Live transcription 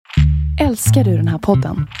Älskar du den här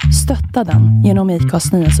podden? Stötta den genom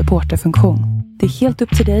IKAs nya supporterfunktion. Det är helt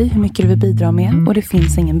upp till dig hur mycket du vill bidra med och det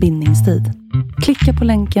finns ingen bindningstid. Klicka på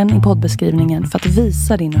länken i poddbeskrivningen för att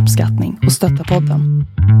visa din uppskattning och stötta podden.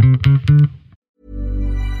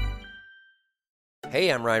 Hey,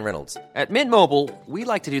 I'm Ryan Reynolds. At Mint Mobile,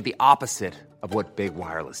 we like to do the opposite of what Big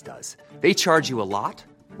Wireless does. They charge you a lot.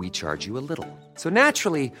 We charge you a little. So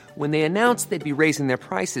naturally, when they announced they'd be raising their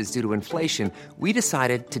prices due to inflation, we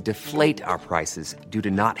decided to deflate our prices due to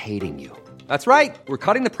not hating you. That's right. We're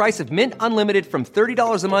cutting the price of Mint Unlimited from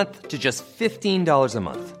 $30 a month to just $15 a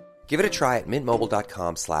month. Give it a try at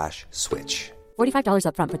mintmobile.com/switch. $45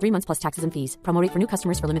 up front for 3 months plus taxes and fees. Promo rate for new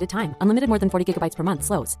customers for limited time. Unlimited more than 40 gigabytes per month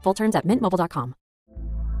slows. Full terms at mintmobile.com.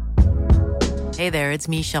 Hey there, it's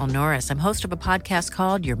Michelle Norris. I'm host of a podcast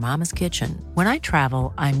called Your Mama's Kitchen. When I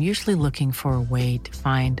travel, I'm usually looking for a way to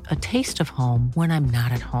find a taste of home when I'm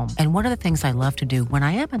not at home. And one of the things I love to do when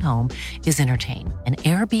I am at home is entertain. And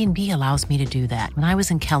Airbnb allows me to do that. When I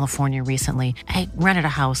was in California recently, I rented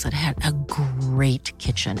a house that had a great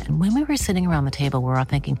kitchen. And when we were sitting around the table, we were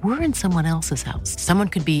all thinking, we're in someone else's house. Someone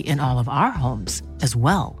could be in all of our homes as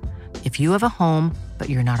well. If you have a home, but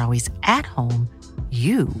you're not always at home,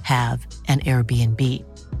 you have an Airbnb.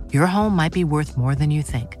 Your home might be worth more than you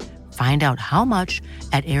think. Find out how much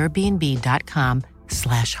at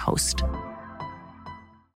airbnb.com/host.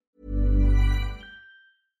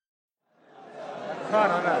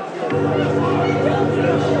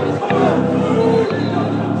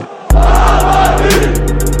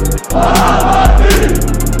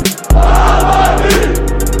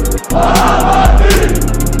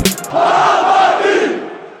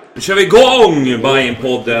 Nu kör vi igång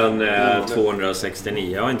Bajenpodden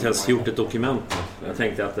 269. Jag har inte ens gjort ett dokument. Jag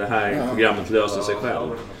tänkte att det här programmet löser sig själv.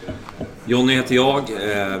 Jonny heter jag.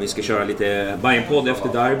 Vi ska köra lite Bajenpodd efter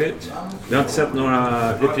derbyt. Vi har inte sett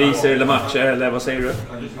några repriser eller matcher, eller vad säger du?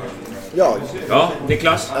 Jag? Ja,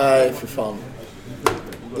 Niklas? Nej, för fan.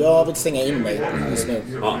 Jag vill stänga in mig just nu.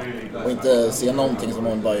 Ja. Och inte se någonting som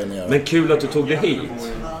har med Bayern att göra. Men kul att du tog det hit.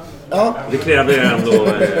 Ja. Det kräver ändå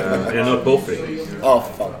en uppoffring. Ja,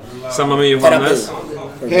 för fan. Samma med Johannes.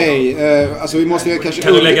 Hej, alltså vi måste kanske...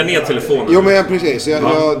 Kan du lägga ner telefonen? Jo, men precis.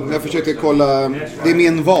 Jag försökte kolla... Det är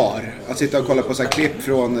min var. Att sitta och kolla på så här klipp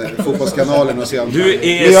från fotbollskanalen och se om... Du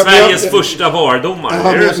är Sveriges första vardomare.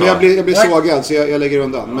 Ja, men jag blir sågad så jag lägger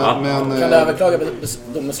undan. Men, kan du överklaga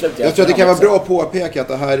domslut? Jag tror att det kan vara bra att påpeka att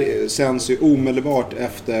det här sänds ju omedelbart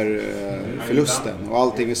efter förlusten. Och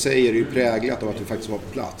allting vi säger är ju präglat av att vi faktiskt var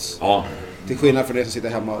på plats. Ja. Till skillnad från det som sitter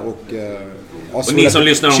hemma och ni som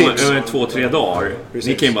lyssnar om 2-3 dagar, precis.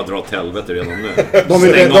 Ni kan ju bara dra åt helvete redan nu. De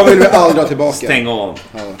vill vi aldrig dra tillbaka.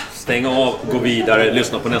 Stäng av, gå vidare,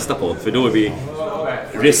 lyssna på nästa podd. För då är vi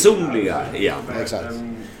resonliga igen. Exakt.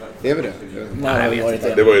 Det är väl det. Nej, jag vet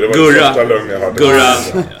inte. Det var ju första lögn jag hörde. Gurra,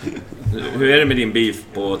 hur är det med din beef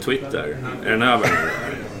på Twitter? Är den över?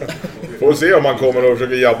 Får se om man kommer och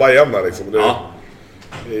försöker jabba igen här liksom. Ja.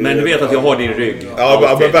 Men du vet att jag har din rygg.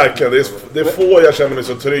 Ja, men verkligen. Det är få jag känner mig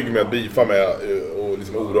så trygg med att beefa med och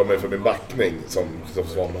liksom oroa mig för min backning som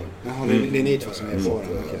Svanman. Jaha, det är ni två som är på.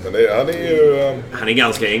 Men han är ju... Han är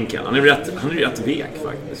ganska enkel. Han är rätt vek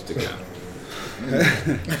faktiskt, tycker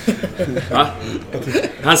jag.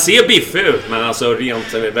 Han ser biffig ut, men alltså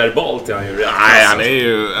rent verbalt är han ju rätt. Nej, han är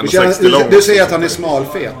ju en 60 lång. Du säger att han är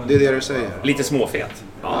smalfet, det är det du säger. Lite småfet,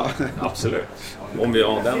 ja, absolut. Om vi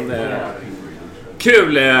har den...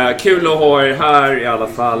 Kul att ha er här i alla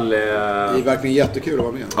fall. Det är verkligen jättekul att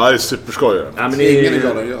vara med. Ja, det är superskoj. Ja, men ingen är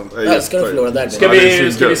glad att göra. Jag älskar att förlora där. Ska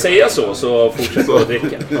vi säga så fortsätter vi att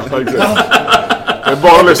dricka. Det är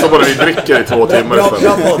bara att lyssna på det vi dricker i 2 timmar.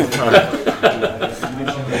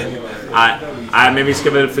 Nej, men vi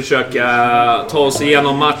ska väl försöka ta oss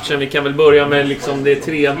igenom matchen. Vi kan väl börja med liksom det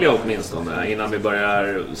trevliga åtminstone, innan vi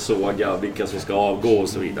börjar såga vilka som ska avgå och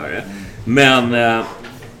så vidare. Men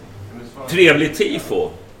trevlig tifo.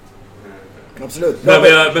 Absolut.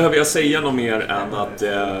 Behöver jag säga något mer än att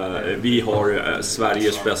vi har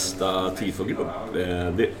Sveriges bästa tifogrupp?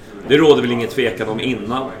 Det råder väl ingen tvekan om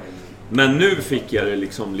innan. Men nu fick jag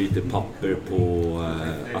liksom lite papper på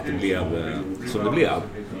att det blev som det blev.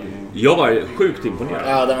 Jag var sjukt imponerad.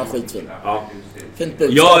 Ja, den var skitfin. Ja. Fint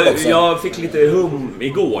budskap också. Jag fick lite hum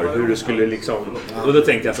igår hur det skulle liksom... Och då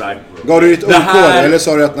tänkte jag så här... Gav du ditt OK eller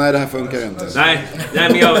sa du att nej, det här funkar inte? Nej,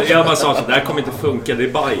 men jag bara sa så det här kommer inte funka, det är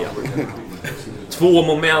Bayern. 2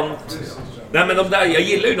 moment. Nej, men jag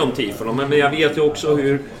gillar ju de tifon, men jag vet ju också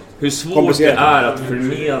hur svårt det är att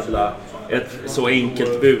förmedla ett så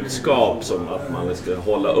enkelt budskap som att man ska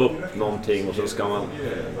hålla upp någonting och så ska man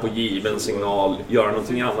på given signal göra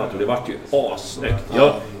någonting annat, och det vart ju assnyggt.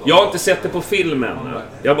 Jag har inte sett det på filmen,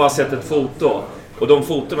 jag har bara sett ett foto. Och de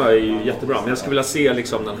fotorna är ju jättebra, men jag skulle vilja se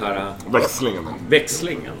liksom den här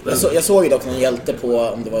växlingen. Jag såg ju dock någon hjälte på,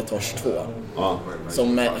 om det var Tors 2,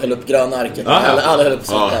 som höll upp gröna arket. Alla höll upp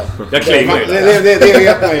svarta. Jag klingar ju. Det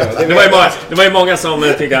vet man ju. Det var ju många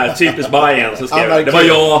som tyckte att typiskt Bayern så skrev det. Det var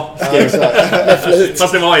jag.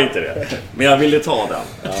 Fast det var inte det. Men jag ville ta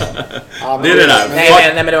den. Det är det där.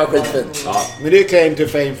 Nej, men det var skitfint. Men det är claim to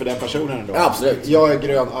fame för den personen ändå. Ja, absolut. Jag är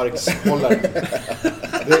grön arkshållare.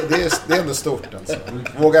 Det är ändå stort alltså.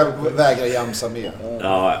 Våga vägra jamsa med.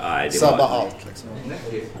 Sabba allt liksom.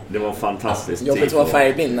 Det var fantastiskt. Jobbigt att vara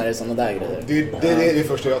färgblind när det är sådana där grejer. Det är det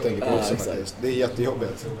första jag tänker på också faktiskt. Det är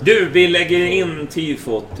jättejobbigt. Du, vi lägger in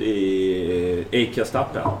tifot i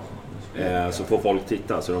Acast-appen. Så får folk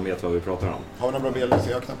titta så de vet vad vi pratar om. Har vi några bra bilder?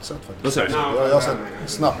 Jag har knappt sett faktiskt. Vad säger du? Jag har sett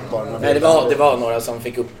snabbt bara. Nej, det var några som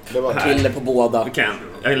fick upp kille på båda.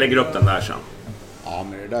 Jag lägger upp den där sen. Ja,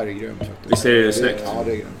 men det där är grymt faktiskt. Visst är det snyggt? Ja,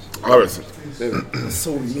 det är grymt. Ja, det är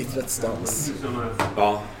Solmittrets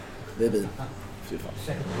Ja. Det är vi.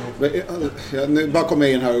 Nu bara kommer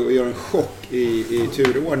jag in här och gör en chock i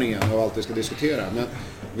turordningen av allt vi ska diskutera. Men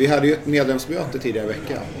vi hade ju ett medlemsmöte tidigare i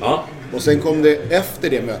veckan. Ja. Och sen kom det efter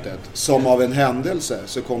det mötet, som av en händelse,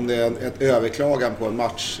 så kom det ett överklagan på en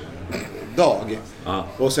matchdag. Ja.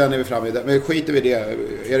 Och sen är vi framme i det. Men skiter vi i det?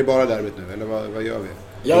 Är det bara derbyt nu? Eller vad gör vi?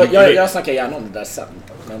 Jag snackar gärna om det där sen.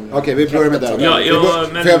 Okej, vi börjar med det. Det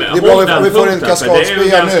är bra om vi får en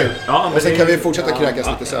kaskadspya nu. Ja, och sen kan vi fortsätta kräkas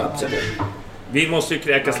lite sen. Vi måste ju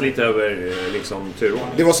kräkas lite över liksom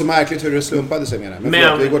turordningen. Det var så märkligt hur det slumpade sig med det.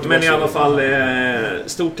 Men i alla fall,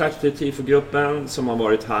 stort tack till TIFO-gruppen som har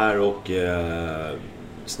varit här och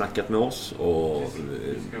snackat med oss. Och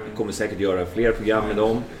kommer säkert göra fler program med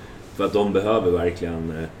dem. För att de behöver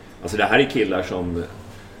verkligen... Alltså det här är killar som...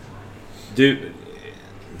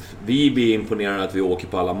 Vi blir imponerade att vi åker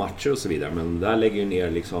på alla matcher och så vidare. Men där lägger ju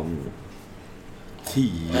ner liksom...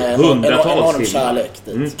 hundratals timmar.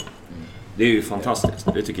 Det är ju fantastiskt,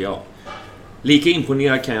 det tycker jag. Lika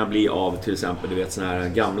imponerad kan jag bli av till exempel, du vet, såna här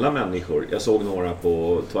gamla människor. Jag såg några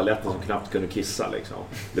på toaletten som knappt kunde kissa liksom.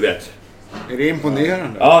 Du vet. Är det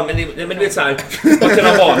imponerande? Ja, men du vet så här, vad kan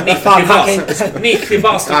det vara? 90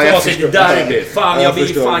 bast och ta sig till derby. Fan, jag blir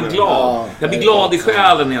fan glad. Jag blir glad i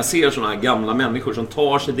själen när jag ser såna här gamla människor som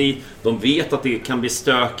tar sig dit. De vet att det kan bli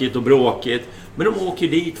stökigt och bråkigt. Men de åker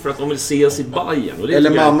dit för att de vill se sitt Bayern. Eller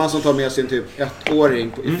mamma som tar med sin typ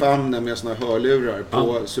 1-åring i famnen med såna hörlurar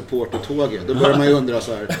på supportertåget. Då börjar man ju undra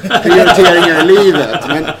så här, prioriteringar i livet.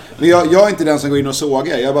 Men jag är inte den som går in och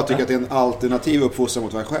sågar. Jag bara tycker att det är en alternativ uppfostran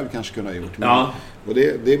mot vad jag själv kanske kunde ha gjort. Och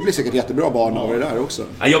det blir säkert jättebra barn av det där också.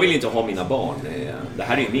 Jag vill inte ha mina barn. Det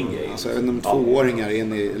här är min grej. Alltså en 2-åringar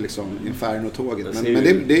in i liksom Inferno-tåget. Men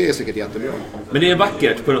det är säkert jättebra. Men det är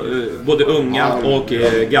vackert på både unga och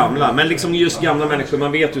gamla. Men liksom just gamla människor,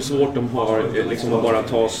 man vet hur svårt de har liksom att bara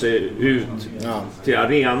ta sig ut till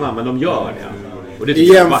arena. Men de gör det.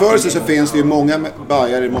 I jämförelse så finns det ju många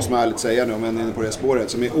bajare, måste man ärligt säga nu, om man är inne på det spåret,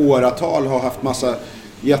 som i åratal har haft massa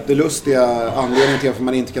jättelustiga anledningar till att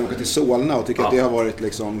man inte kan åka till Solna och tycker att det har varit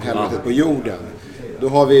liksom helvetet på jorden. Då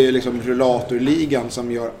har vi liksom rullatorligan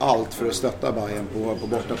som gör allt för att stötta Bayern på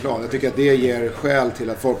bortaplan. Jag tycker att det ger skäl till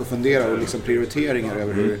att folk funderar och liksom prioriteringar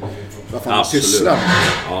över vad fan de sysslar med.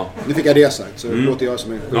 Ja. Nu fick jag det sagt, så låter jag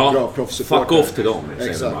som en bra proffssupporter. Fuck off till dem.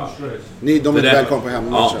 Exakt. De är inte välkomna på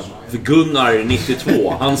hemmatchen. För Gunnar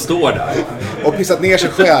 92, han står där. Och pissat ner sig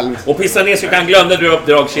själv. Och pissat ner sig, han glömde dra upp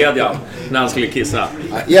dragkedjan när han skulle kissa.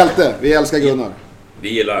 Hjälte, vi älskar Gunnar. Vi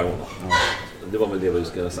gillar honom. Ja. Det var väl det vi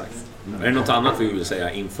skulle ha sagt. Är det något annat vi vill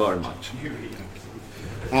säga inför match?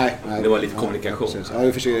 Nej. Det var lite kommunikation. Ja,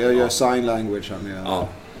 jag gör sign language här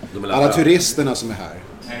med alla turisterna som är här.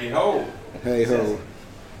 Hej ho! Hej ho.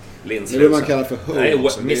 Det är det man kallar för ho. Nej,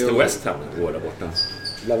 Mr. West Ham går där borta.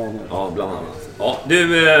 Bland annat. Ja, bland annat. Ja,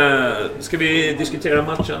 du, ska vi diskutera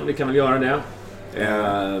matchen? Vi kan väl göra det.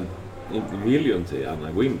 Vi vill ju inte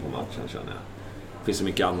gärna gå in på matchen, känner jag. Det finns så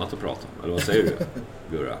mycket annat att prata om. Eller vad säger du,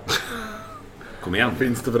 Gurra? Kom igen.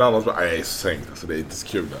 Finns det för annat? Nej, sänkt. Alltså, det är inte så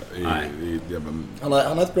kul där. Han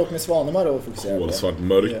har ett bråk med Svanemar och fokuserar på. Svart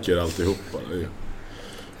mörker alltihopa.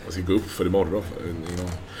 Jag ska gå upp för imorgon.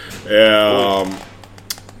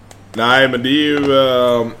 Nej, men det är ju...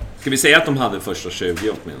 Ska vi säga att de hade första 20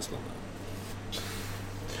 åtminstone?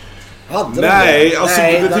 Nej, alltså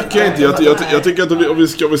det tycker jag inte. Jag tycker att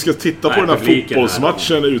om vi ska titta på den här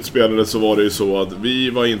fotbollsmatchen utspelade, så var det ju så att vi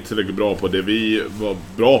var inte tillräckligt bra på det vi var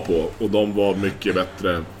bra på, och de var mycket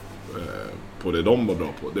bättre på det de var bra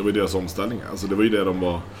på. Det var ju deras omställningar. Alltså det var ju det de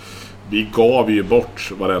var... Vi gav ju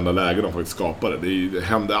bort varenda läge de faktiskt skapade. Det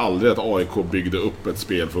hände aldrig att AIK byggde upp ett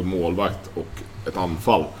spel från målvakt och ett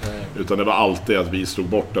anfall. Utan det var alltid att vi slog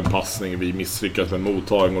bort en passning, vi misslyckades med en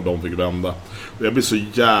mottagning och de fick vända. Och jag blir så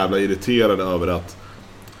jävla irriterad över att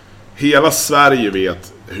hela Sverige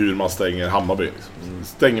vet hur man stänger Hammarby.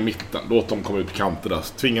 Stänger mitten, låt dem komma ut på kanterna,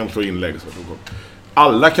 tvinga dem slå inlägg.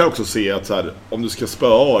 Alla kan också se att så här, om du ska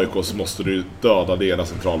spöa AIK så måste du döda deras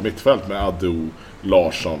central mittfält med Adu,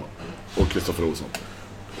 Larsson och Kristoffer Olsson.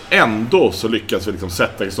 Ändå så lyckas vi liksom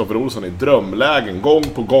sätta Kristoffer Olsson i drömlägen gång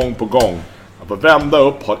på gång på gång. Att bara vända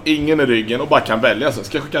upp, har ingen i ryggen och bara kan välja. Så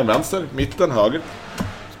ska jag skicka en vänster, mitten, höger.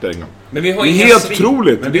 Men vi har det är helt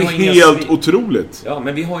otroligt. Det är helt otroligt. Ja,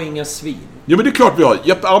 men vi har inga svin. Ja, men det är klart vi har.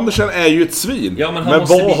 Jeppe Andersen är ju ett svin. Ja, men han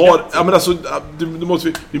måste vad har... Ja, men alltså,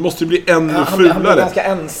 vi måste bli ännu fulare. Han blir ganska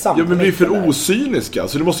ensam. Ja, men vi blir för osyniska.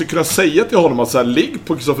 Så du måste kunna säga till honom att så här, ligg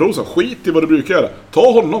på Kristoffer Olsson. Skit i vad du brukar göra.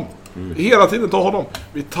 Ta honom. Hela tiden ta honom.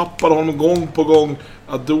 Vi tappar honom gång på gång.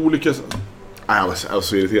 Att du lyckas... Jag var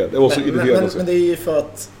så irriterad. Det var så irriterad. Men det är ju för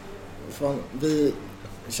att vi...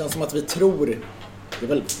 Det känns som att vi tror... Det är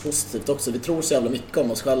väldigt positivt också. Vi tror så jävla mycket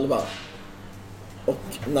om oss själva. Och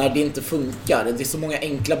när det inte funkar, det är så många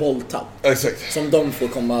enkla bolltapp som de får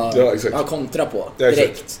komma kontra på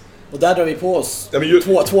direkt. Och där drar vi på oss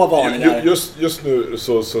två varningar. Just nu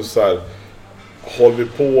så här, håller vi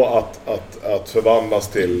på att förvandlas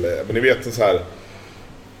till, men ni vet en så här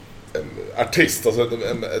en artist, alltså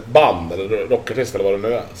ett band eller rockartist eller vad det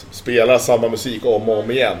nu är, som spelar samma musik om och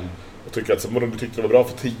om igen och tycker att du tyckte det var bra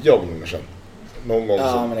för 10 gånger sedan. Någon gång så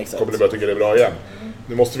kommer ni börja tycka det är bra igen.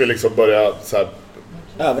 Nu måste vi liksom börja så här,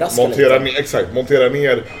 montera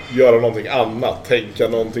ner, göra någonting annat, tänka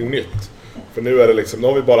någonting nytt. För nu är det liksom, nu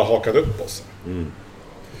har vi bara hakat upp oss.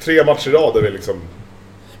 3 matcher i rad är vi liksom...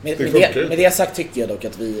 Med det sagt tycker jag dock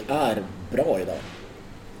att vi är bra idag.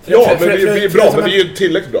 Vi är bra, men vi är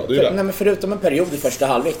tillräckligt bra. Det är nej, men förutom en period i första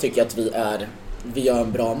halvlek tycker jag att vi gör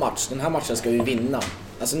en bra match. Den här matchen ska vi vinna.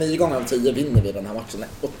 Alltså 9 gånger av 10 vinner vi den här matchen,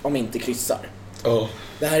 om inte kryssar.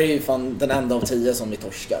 Det här är ju fan den enda av 10 som vi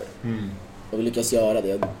torskar. Och vi lyckas göra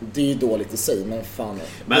det. Det är ju dåligt i sig, men fan.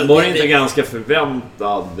 Men var det inte ganska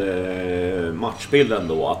förväntad matchbilden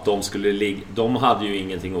då? Att de skulle de hade ju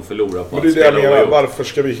ingenting att förlora på. Men det är det jag menar, varför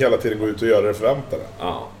ska vi hela tiden gå ut och göra det förväntade?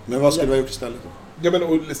 Ja. Men vad skulle vi ha gjort istället då? Ja,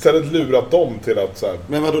 men istället lurat dem till att så här,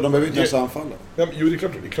 men vadå, de behöver inte ens anfalla. Ja, jo, det är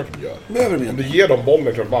klart de gör. Om du ger dem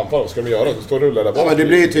bollen klart med anfall, ska de göra det. Stå och rulla där bak. Ja, men det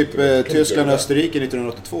blir ju typ Tyskland och Österrike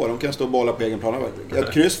 1982. De kan stå och bolla på egen plan.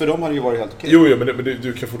 Ett kryss för dem hade ju varit helt okej. Jo, men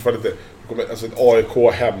du kan fortfarande inte... Alltså ett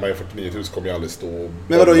AIK hemma i 49 000 kommer ju aldrig stå...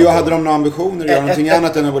 Men vadå, hade de några ambitioner att göra någonting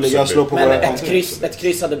annat än att ligga och slå på våra... Ett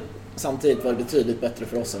kryss hade samtidigt varit betydligt bättre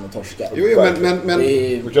för oss än att torska. Jo,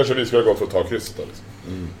 men... Då kanske vi skulle ha gått för att ta krysset då, liksom.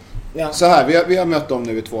 Ja. Så här, vi har mött dem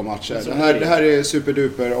nu i 2 matcher. Det här är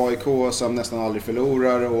superduper AIK som nästan aldrig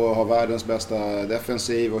förlorar och har världens bästa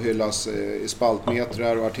defensiv och hyllas i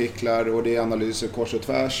spaltmetrar och artiklar och det är analyser kors och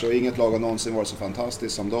tvärs och inget lag har någonsin varit så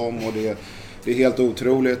fantastiskt som dem och det är helt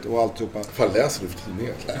otroligt och alltihopa. Vad läser du för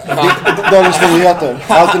tidningar? Dagens Nyheter.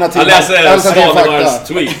 Alternativ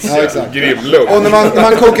fakta. Tweets. Ja, exakt. Grimlund. Och när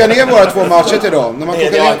man kokar ner våra 2 matcher till dem. När man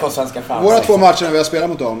kokar ner våra 2 matcher när vi har spelat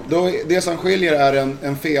mot dem. Då, det som skiljer är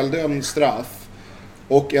en feldömd straff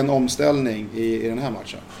och en omställning i den här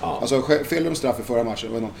matchen. Ja. Alltså feldömd straff i förra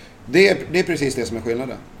matchen. Det är precis det som är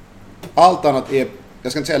skillnaden. Allt annat är,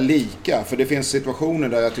 jag ska inte säga lika. För det finns situationer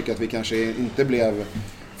där jag tycker att vi kanske inte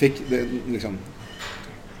fick det, liksom,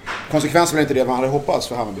 konsekvensen var inte det man hade hoppats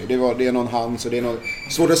för Hammarby. Det är någon hand, så det är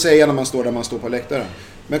svårt att säga när man står där man står på läktaren.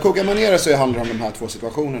 Men kokar man ner det så handlar det om de här 2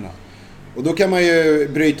 situationerna. Och då kan man ju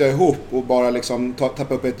bryta ihop och bara liksom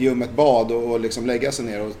tappa upp ett ljummet bad och liksom lägga sig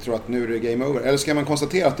ner och tro att nu är det game over. Eller så kan man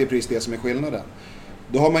konstatera att det är precis det som är skillnaden.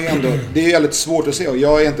 Då har man ju ändå, det är ju väldigt svårt att se och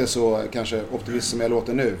jag är inte så kanske optimist som jag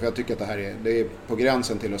låter nu. För jag tycker att det är på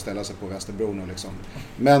gränsen till att ställa sig på Västerbron och liksom.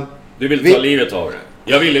 Men du vill ta livet av det.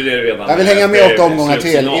 Jag ville det redan. Jag vill hänga med 8 omgångar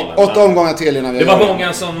till. 8 omgångar till innan vi... Det var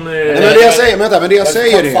många som... Men det jag säger, men det jag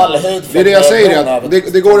säger är att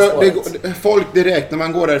det går folk direkt när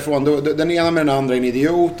man går därifrån. Den ena med den andra är en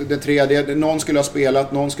idiot. Den tredje, någon skulle ha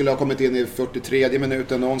spelat. Någon skulle ha kommit in i 43:e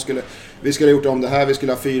minuten. Vi skulle ha gjort om det här. Vi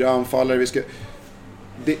skulle ha 4 anfallare.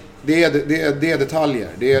 Det är detaljer.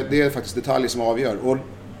 Det är faktiskt detaljer som avgör. Och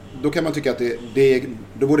då kan man tycka att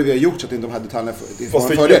då borde vi ha gjort så att inte de här detaljerna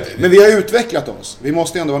får det. Men vi har utvecklat oss. Vi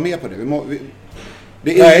måste ändå vara med på det.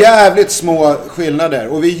 Det är jävligt små skillnader.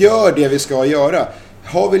 Och vi gör det vi ska göra.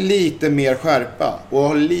 Har vi lite mer skärpa och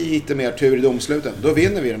har lite mer tur i domsluten, då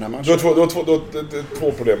vinner vi den här matchen. Du har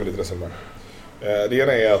 2 problem med ditt resonemang. Det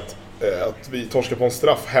ena är att att vi torskar på en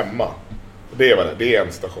straff hemma. Det är vad det är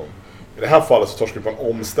en situation. I det här fallet så torskar vi på en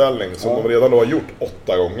omställning som de redan då har gjort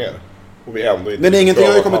 8 gånger. Och vi ändå inte. Men ingenting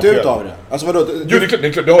har ju kommit ut av det. Alltså vadå? Jo, det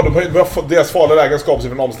är klart. De har fått deras farliga egenskaper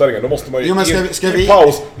från omställningen. Då måste man ju i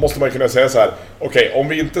paus måste man kunna säga så här: okej, om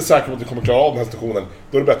vi inte är säkra på att vi kommer klara av den här situationen,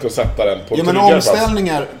 då är det bättre att sätta den på men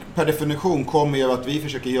omställningar per definition kommer ju av att vi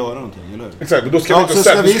försöker göra någonting, eller hur? Exakt, men då ska vi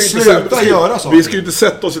inte sluta göra så. Vi ska ju inte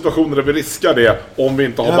sätta oss i situationer där vi riskar det om vi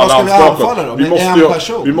inte har balans bakåt.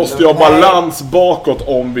 Vi måste ju ha balans bakåt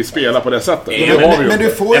om vi spelar på det sättet. Men du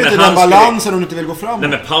får ju inte den balansen om du inte vill gå framåt. Nej,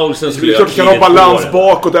 men pausen skulle du kan ha balans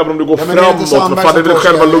bakåt även om du går framåt. För det är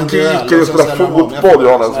själva logiken i spela fotboll,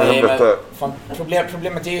 Johannes.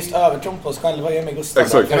 Problemet är just övertron på oss själva, jag med Gustav.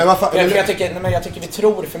 Exakt. Jag tycker vi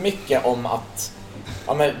tror för mycket om att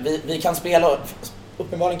vi kan spela.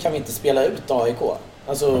 Uppenbarligen kan vi inte spela ut AIK.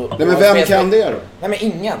 Alltså, nej, men vem kan det då? Nej, men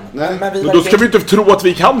ingen. Men då ska vi inte tro att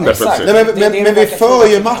vi kan det. Nej, men vi för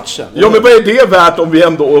ju matchen. Ja, men vad är det värt om vi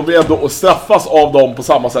ändå straffas av dem på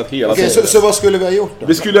samma sätt hela tiden? Så vad skulle vi ha gjort då?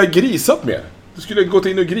 Vi skulle ha grisat mer. Du skulle gått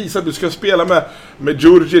in och grisat. Du ska spela med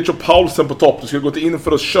Djurdjic och Paulsen på topp. Du skulle gått in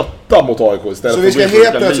för att kötta mot AIK istället. Så vi ska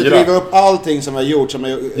helt plötsligt riva upp allting som har gjort.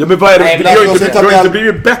 Ja, men vad är det? Vi har inte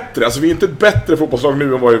blivit bättre. Alltså vi är inte ett bättre fotbollslag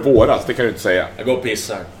nu än vad vi våras. Det kan du inte säga. Jag går och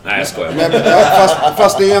pissar. Nej, jag skojar.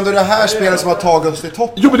 Fast det är ändå det här spelet som har tagit oss till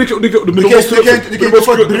topp. Jo, men du kan inte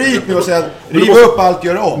få ett bryt nu och säga riva upp allt,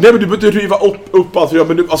 gör om. Nej, men du behöver inte riva upp allt.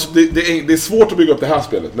 Men alltså, det är svårt att bygga upp det här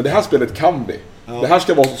spelet. Men det här spelet kan vi. Det här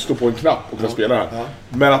ska vara att stå på en knapp och kunna spela här.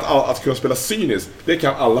 Men att kunna spela cyniskt, det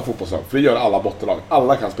kan alla fotbollslag. För det gör alla bottenlag.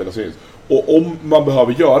 Alla kan spela cyniskt. Och om man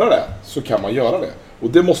behöver göra det, så kan man göra det. Och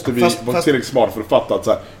det måste vi vara tillräckligt smart för att fatta att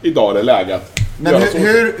så här, idag är det läge att men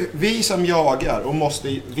hur vi som jagar och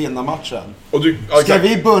måste vinna matchen, ska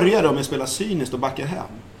vi börja då med att spela cyniskt och backa hem?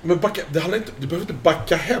 Men det handlar inte, du behöver inte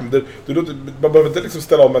backa hem. Man behöver inte liksom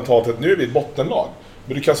ställa om mentalt att nu är vi ett bottenlag.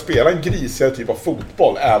 Men du kan spela en grisigare typ av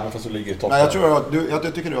fotboll även fast du ligger i toppen. Nej,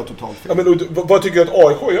 jag tycker du har totalt fel. Ja, men vad tycker du att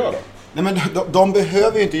AIK gör då? Nej, men de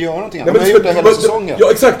behöver ju inte göra någonting. De har gjort det hela säsongen.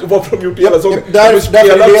 Ja, exakt. Och varför har de gjort det hela säsongen? Därför är det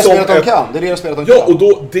spelet de kan. Det är det spelet de kan. Ja, och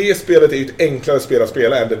då, det spelet är ju ett enklare spel att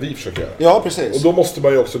spela än det vi försöker göra. Ja, precis. Och då måste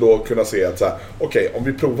man ju också då kunna se att så här, okej, om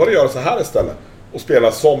vi provar att göra så här istället och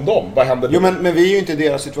spela som dem, vad händer då? Jo, men vi är ju inte i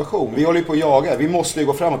deras situation. Vi håller ju på att jaga. Vi måste ju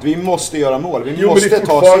gå framåt. Vi måste göra mål. Vi måste men det är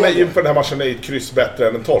ta fortfarande inför den här matchen är ett kryss bättre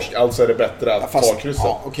än en torsk. Alltså är det bättre att ta krysset.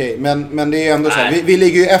 Ja, okej. Men det är ändå så här. Vi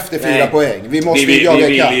ligger ju efter 4 poäng. Vi måste jaga. Vi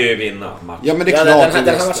vill ju vinna matchen. Ja, men det är klart. Den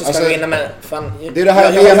här matchen ska vi vinna, men fan. Det är det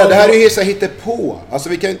här det här är ju så hittepå. Alltså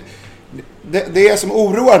vi kan det som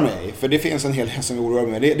oroar mig, för det finns en hel del som oroar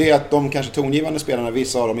mig, det är att de kanske tongivande spelarna,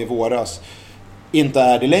 vissa av dem i våras, inte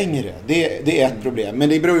är det längre. Det är ett problem. Men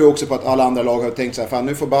det beror ju också på att alla andra lag har tänkt så här, fan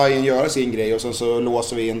nu får Bayern göra sin grej och så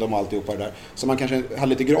låser vi in dem alltihopa där. Så man kanske hade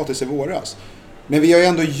lite gratis i våras. Men vi har ju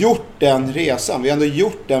ändå gjort den resan. Vi har ändå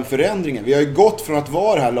gjort den förändringen. Vi har ju gått från att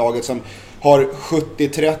vara det här laget som har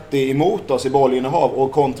 70-30 emot oss i bollinnehav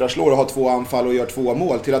och kontraslår och har 2 anfall och gör 2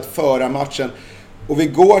 mål till att föra matchen. Och vi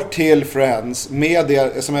går till Friends med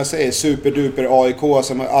det, som jag säger, superduper AIK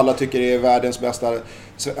som alla tycker är världens bästa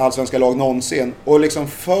allsvenska lag någonsin. Och liksom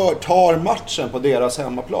tar matchen på deras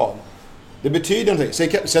hemmaplan. Det betyder någonting.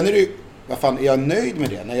 Sen är det ju, vad fan, är jag nöjd med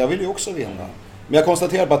det? Nej, jag vill ju också vinna. Men jag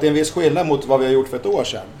konstaterar bara att det är en viss skillnad mot vad vi har gjort för ett år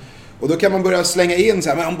sedan. Och då kan man börja slänga in så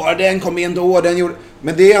här, men om bara den kom in då, den gjorde...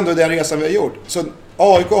 Men det är ändå den resan vi har gjort. Så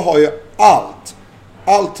AIK har ju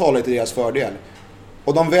allt talar till deras fördel.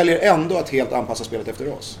 Och de väljer ändå att helt anpassa spelet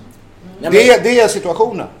efter oss. Ja, men... det är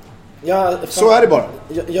situationen. Ja, så är det bara.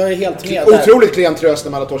 Jag är helt med där. Otroligt klen tröst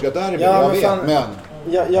när man har torskat där. Ja,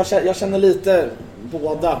 jag känner lite,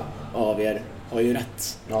 båda av er har ju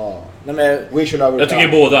rätt. Ja. Nej, men... Jag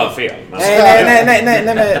tycker båda har fel. Men... Nej,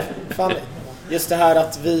 men fan, just det här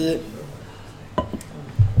att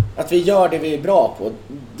vi gör det vi är bra på,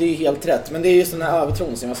 det är helt rätt. Men det är just den här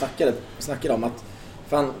övertron som jag snackade om, att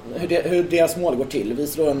fan, hur deras mål går till. Vi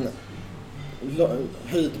slår en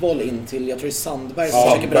höjdboll in till, jag tror det är Sandberg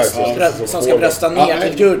som ska brösta ner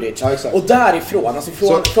till Djurdjic. Ja, och därifrån, alltså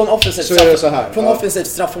från offensivt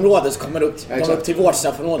straffområde så kommer de upp till vårt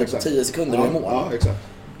straffområde på 10 sekunder i mål. Ja, exakt.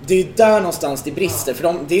 Det är där någonstans det brister,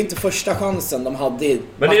 för det är inte första chansen de hade i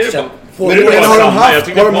matchen. Har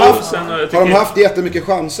de haft jättemycket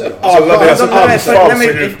chanser? Alla deras anfall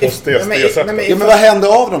ser ut på det sättet. Men vad hände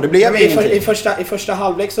av dem? Det blev i första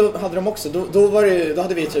halvlek så hade de också, då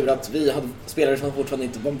hade vi tur att vi hade spelare som fortfarande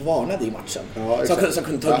inte var varnade i matchen. Ja, som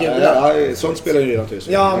kunde ta gula. Ja, sånt spelar ju redan till.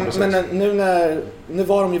 Ja, men nu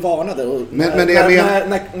var de ju varnade. Och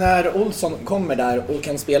när Olsson kommer där och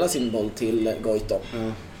kan spela sin boll till Goitom.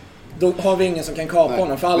 då har vi ingen som kan kapa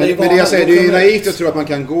honom. För alla men det jag säger, det är ju naivt att tro att man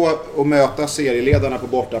kan gå och möta serieledarna på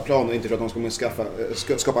bortaplan och inte tro att de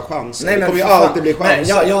kommer skapa chanser. Nej, det kommer ju alltid bli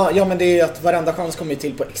chanser. Ja, men det är ju att varenda chans kommer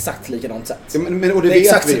till på exakt likadant sätt. Ja, och det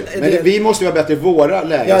vet vi ju. Men vi måste ju vara bättre i våra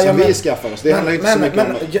lägen som vi skaffar oss. Det handlar ju inte så mycket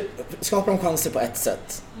om det. Skapar de chanser på ett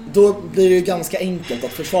sätt, då blir det ju ganska enkelt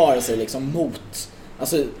att försvara sig liksom mot,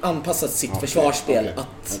 alltså anpassa sitt försvarsspel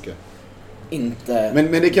att inte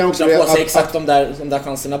men det kan också dra på sig exakt de där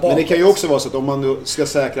chanserna bakåt. Men det kan ju också vara så att om man ska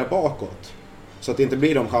säkra bakåt så att det inte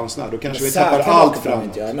blir de chanserna, då kanske vi tappar allt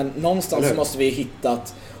framåt. Men någonstans så måste vi hitta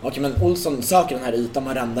att men Olsson söker den här ytan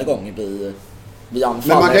varenda gång vi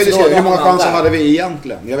anfaller. Men man kan ju diskutera, hur många chanser hade vi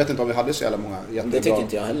egentligen? Jag vet inte om vi hade så jävla många jättebra. Det tycker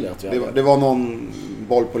inte jag heller att vi hade. Det var någon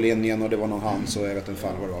boll på linjen och det var någon hand, så jag vet inte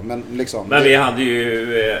fan vad det var. Men liksom, men vi hade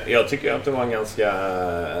ju, jag tycker att det var en ganska,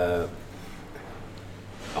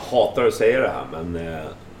 jag hatar att säga det här, men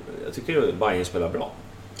jag tycker att Bayern spelar bra.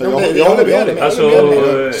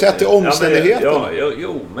 Sett till omständigheterna.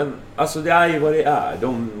 Jo, men alltså det är ju vad det är.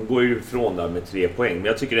 De går ju ifrån där med 3 poäng. Men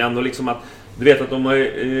jag tycker ändå liksom att, du vet att de har,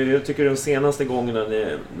 jag tycker de senaste gångerna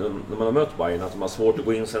när man har mött Bayern att de har svårt att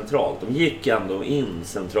gå in centralt. De gick ändå in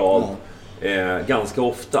centralt ganska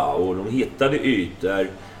ofta och de hittade ytor,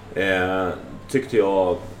 tyckte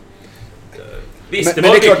jag. Visst, men det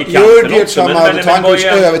är klart, Djurdjic och Tankovic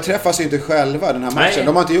överträffas ju inte själva den här matchen. Nej.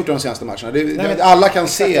 De har inte gjort det de senaste matcherna. Alla kan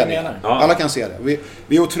se det. Alla kan se det.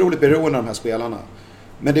 Vi är otroligt beroende av de här spelarna.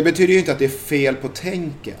 Men det betyder ju inte att det är fel på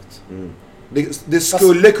tänket. Det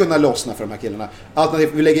skulle kunna lossna för de här killarna.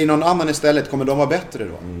 Alternativt, vi lägger in någon annan istället, kommer de vara bättre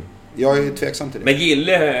då? Jag är tveksam till det. Men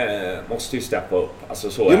Gille måste ju steppa upp. Alltså,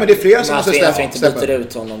 så men det är fler som måste steppa upp. Jag byter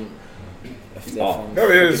ut honom.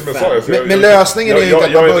 Men lösningen är ju inte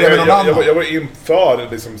att man börjar med någon annan. Jag var inför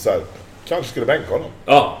liksom så här, kanske skulle bänka honom.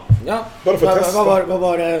 Ja. Bara för att testa. Vad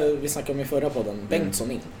var det vi snackade om i förra podden?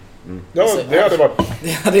 Bengtsson in. Ja, det hade varit.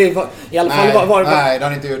 I alla fall nej, det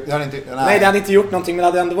har inte gjort. Nej, det hade inte gjort någonting, men det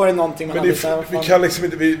hade ändå varit någonting man men hade vi kan liksom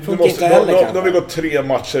inte nu har vi gått 3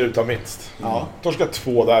 matcher utan minst. Ja. Torska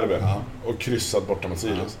 2 derbyn och kryssat borta mot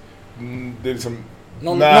Sirius. Det är liksom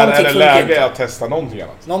när är det läge att testa någonting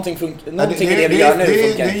annat? Någonting i det vi gör nu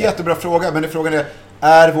funkar. Det är en jättebra fråga, men frågan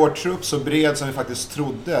är vår trupp så bred som vi faktiskt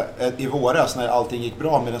trodde i våras när allting gick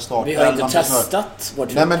bra med den starten? Vi har inte testat vår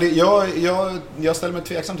trupp. Nej, men jag ställer mig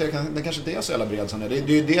tveksam till att det kanske inte är så jävla bred som det.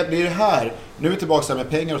 Det är det här, nu är vi tillbaka med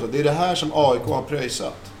pengar och så, det är det här som AIK har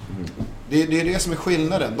pröjsat. Det är det som är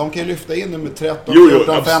skillnaden. De kan ju lyfta in nummer 13,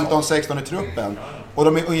 14, 15, 16 i truppen och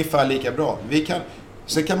de är ungefär lika bra.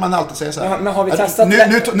 Sen kan man alltid säga så här. Men har vi testat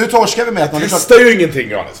nu torskar vi med att vi testar ju ingenting,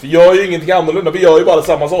 Johannes. Vi gör ju ingenting annorlunda. Vi gör ju bara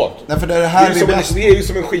samma sak. Nej, för det här vi är ju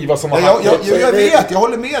som en skiva som har jag vet, jag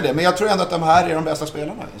håller med det. Men jag tror ändå att de här är de bästa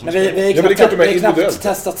spelarna. Men vi är knappt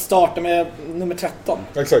testat starta med nummer 13.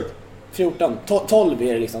 Exakt. 14, 12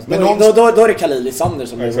 är det liksom. Då är det Khalil Sander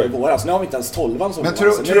som är i våras. Nu har vi inte ens 12an som. Men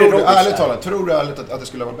tror du ärligt att det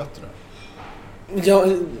skulle vara bättre? Ja,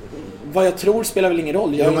 vad jag tror spelar väl ingen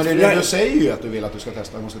roll. Du säger ju att du vill att du ska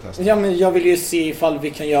testa. Jag måste testa. Ja, men jag vill ju se ifall vi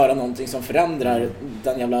kan göra någonting som förändrar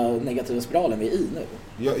den jävla negativa spiralen vi är i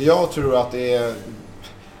nu. Jag tror att det är...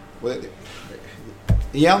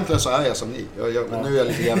 Egentligen så är jag som ni. Nu är jag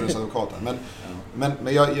lite djävulens advokat här. Men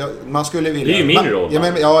man skulle vilja... Det är ju min roll.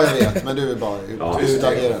 Ja, jag vet. Men du är bara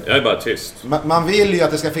utagerad. Jag är bara tyst. Man vill ju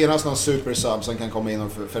att det ska finnas någon supersub som kan komma in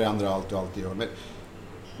och förändra allt du alltid gör. Men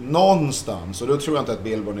någonstans, och då tror jag inte att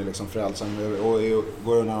Billborn är liksom frälsande och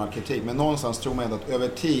går under annan kritik, men någonstans tror man ändå att över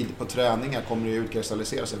tid på träningar kommer det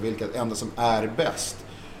utkristallisera sig vilket enda som är bäst.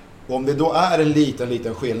 Och om det då är en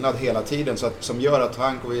liten skillnad hela tiden som gör att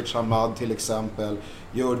Tankovic, Hamad till exempel,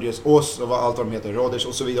 Djurdjic, oss och vad allt de heter, Rodic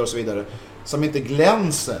och så vidare, som inte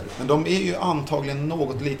glänser, men de är ju antagligen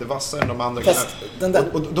något lite vassare än de andra.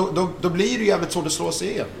 Och då blir det ju jävligt svårt att slå sig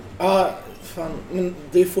igen. Ja, fan, men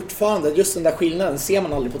det är fortfarande just den där skillnaden ser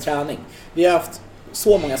man aldrig på träning. Vi har haft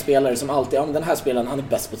så många spelare som alltid, den här spelaren han är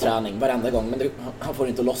bäst på träning varenda gång, men han får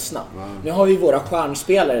inte lossna. Nu har vi våra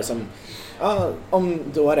stjärnspelare som, om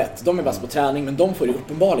du har rätt, de är bäst på träning, men de får ju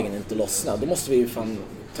uppenbarligen inte lossna. Då måste vi ju fan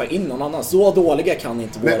ta in någon annan. Så dåliga kan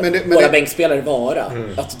inte våra bänkspelare vara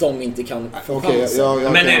att de inte kan få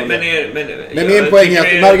chansen. Men min poäng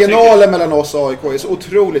är att marginalen mellan oss och AIK är så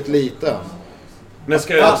otroligt liten. Men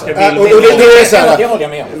ska det är så här, det håller jag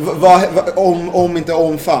med om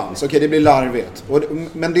inte fanns. Okej, det blir larvigt.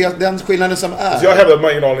 Men den skillnaden som är... Så jag hävdar att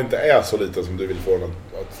marginalen inte är så liten som du vill få den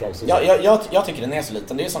att framstå. Jag tycker den är så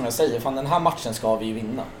liten. Det är som jag säger, fan, den här matchen ska vi ju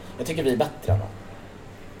vinna. Jag tycker vi är bättre än dem.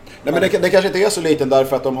 Nej, men det kanske inte är så liten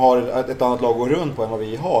därför att de har ett annat lag att gå runt på än vad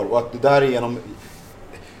vi har. Och att därigenom...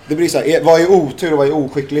 Det blir så här, vad är otur och vad är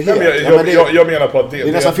oskicklighet? Jag menar på att det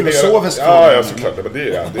är nästan filosofiskt. Ja, såklart. Men det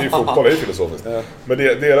är ju fotboll, det är filosofiskt. Men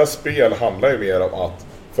deras spel handlar ju mer om att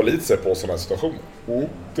förlita sig på sådana här situationer.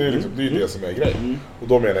 Det är liksom, det är det som är grejen. Och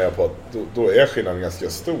då menar jag på att då är skillnaden ganska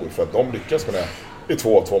stor, för att de lyckas med det i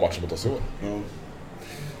 2 av 2 matcher mot oss i år.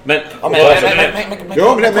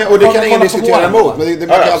 Och det kan ingen diskutera emot.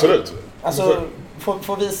 Men absolut. Alltså,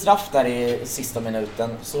 får vi straff där i sista minuten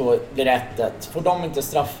så blir det 1-1. Får de inte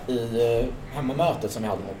straff i hemmamötet som vi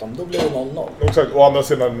hade mot dem, då blir det 0-0. Exakt, å andra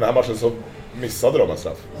sidan den här matchen så missade de en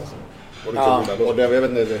straff. Och jag vet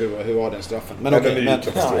inte hur var den straffen.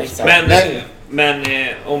 Men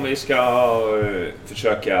om vi ska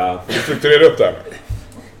försöka strukturera upp det.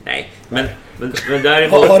 Nej, men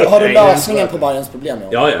däremot... Har du lösningen på Bayerns problem?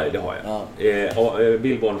 Ja, det har jag.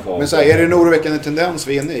 Billborn får... Men så här, är det en oroväckande tendens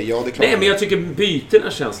vi är inne i? Ja, det är klart. Nej, men jag tycker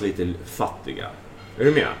bytena känns lite fattiga. Är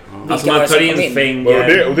du med? Alltså man tar in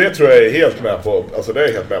Fenger... Och det tror jag är helt med på. Alltså det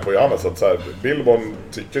är helt med på Johannes. Att så här, Billborn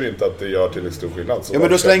tycker inte att det gör till stor skillnad. Så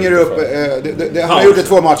men då slänger du upp... han har gjort det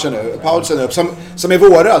 2 matcher nu. Paulsen upp. Som i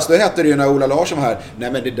våras, då hette det ju när Ola Larsson var här.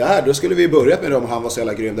 Nej men det där, då skulle vi börjat med dem. Han var så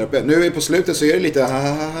jävla grym där uppe. Nu är vi på slutet så är det lite...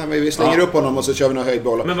 Men vi slänger upp honom och så kör vi några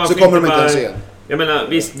höjdbollar. Så kommer de inte ens igen. Jag menar,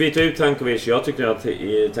 visst byta ut Tankovic. Jag tyckte att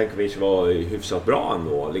Tankovic var hyfsat bra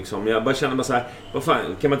ändå. Liksom. Jag bara känner så här, vad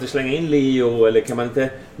fan, kan man inte slänga in Leo? Eller kan man inte,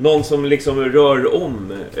 någon som liksom rör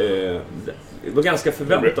om? Det var ganska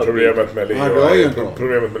förväntat. Problemet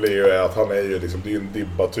med Leo är att han är ju liksom, det är en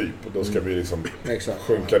Dibba-typ. Och då ska vi liksom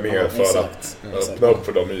sjunka ner för att öppna upp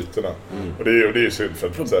för de ytorna. Och det är ju synd,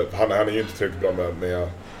 för han är ju inte tillräckligt bra med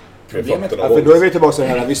för då är vi tillbaka så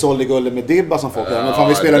här, vi sålde guldet med Dibba som folk men fan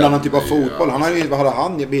vi spelar en annan typ av fotboll. Vad hade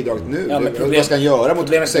han bidragit nu? Vad ska han göra mot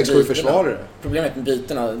 6-7 försvarare? Problemet med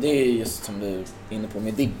bytena, det är just som du är inne på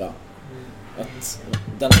med Dibba. Att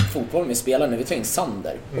den fotbollen vi spelar nu, vi tar in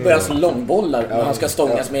Sander och börjar så långbollar när han ska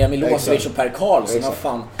stångas med Milosevic och Per Karlsson.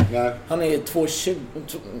 Fan, han är 2,20,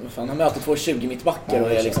 han möter 2,20 mittbackar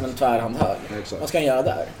och är liksom en tvärhand hög. Vad ska han göra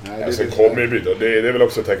där? Sen kommer ju byta. Det är väl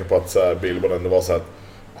också ett tecken på att Billborn ändå var så här.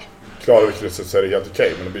 Klarar vi krysset så är det helt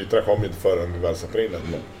okej, men bytarna kommer inte förrän vi väl sätter in den.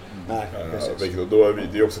 Nej, då är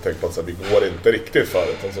det också tänkt på att vi går inte riktigt för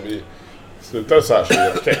det, utan så vi slutar så här så är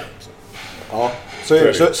det okej. Ja, så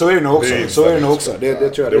är det nog också. Så är det nog också. Det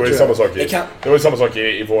tror jag. Det var ju samma sak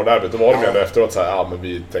i vår derbyt. Då var det med efteråt så här, men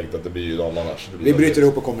vi tänkte att det blir ju någon annars. Vi bryter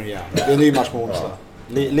upp och kommer igen. Det är en ny match på onsdag.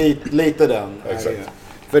 Lite den. Exakt.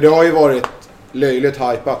 För det har ju varit löjligt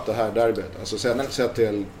hypat det här derbyt. Alltså sett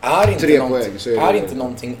till 3 poäng så är det inte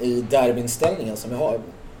någonting i derbyinställningen som vi har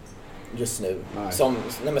just nu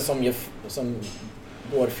som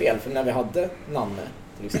går fel. För när vi hade Nanne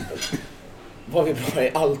till exempel var vi bra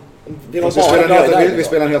i allt. Vi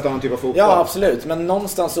spelar en helt annan typ av fotboll. Ja, absolut. Men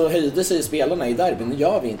någonstans så höjde sig spelarna i derbyn. Nu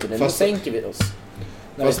gör vi inte det. Nu sänker vi oss.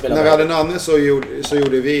 När vi hade Nanne så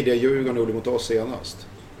gjorde vi det Djurgården gjorde mot oss senast.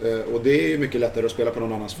 Och det är ju mycket lättare att spela på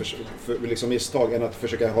någon annans liksom misstag än att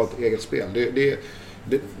försöka ha ett eget spel.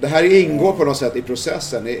 Det här ingår på något sätt i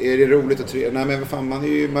processen. Är det roligt att nej men fan,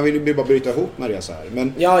 man vill ju bara bryta ihop när det är så här.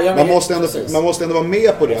 Men man måste ändå vara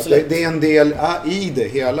med på det. Det är en del i det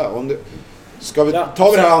hela. Ska vi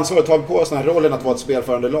ta det här ansvaret, tar vi på oss den här rollen att vara ett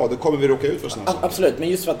spelförande lag, då kommer vi råka ut för sådana saker. Absolut, men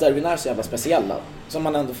just för att derbyn är så jävla speciella som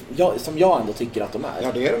jag ändå tycker att de är. Ja,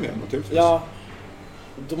 det är de ju naturligtvis. Ja,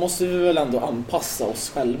 då måste vi väl ändå anpassa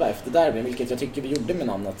oss själva efter derbyn, vilket jag tycker vi gjorde med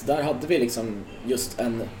namnet. Där hade vi liksom just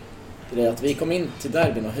att vi kom in till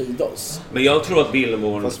derbyn och höjde oss. Men jag tror att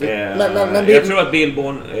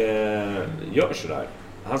Billborn gör sådär.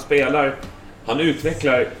 Han spelar, han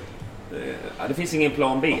utvecklar, det finns ingen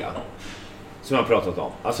plan B som jag har pratat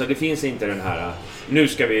om. Alltså det finns inte den här, nu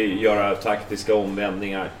ska vi göra taktiska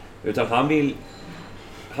omvändningar, utan han vill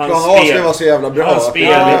ska vara så jävla bra.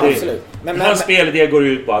 Hans spelidé går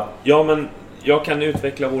ut på att jag kan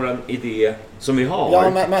utveckla våran idé som vi har.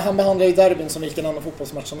 Ja, men han behandlar ju derbyn som vilken annan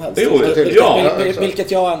fotbollsmatch som helst.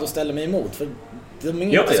 Vilket jag ändå ställer mig emot. För de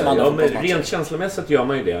är inte som andra fotbollsmatcher. Rent känslomässigt gör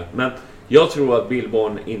man ju det. Men jag tror att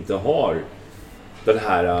Billborn inte har den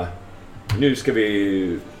här, nu ska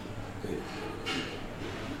vi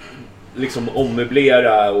liksom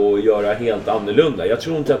ommöblera och göra helt annorlunda. Jag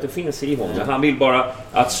tror inte att det finns i honom. Han vill bara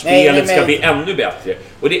att spelet ska bli ännu bättre.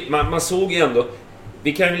 Och man såg ju ändå,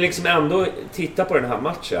 vi kan ju liksom ändå titta på den här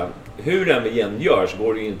matchen. Hur den vi än gör så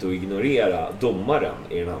går det ju inte att ignorera domaren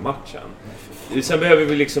i den här matchen. Sen behöver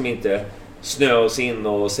vi liksom inte snö oss in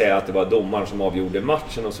och säga att det var domaren som avgjorde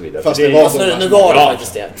matchen och så vidare. Fast nu var det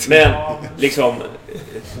faktiskt det. Men liksom,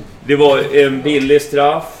 det var en billig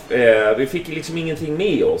straff. Vi fick liksom ingenting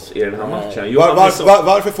med oss i den här matchen.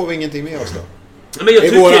 Varför får vi ingenting med oss då? Men jag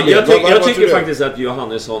tycker faktiskt att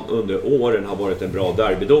Johannesson under åren har varit en bra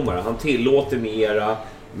derbydomare. Han tillåter mera,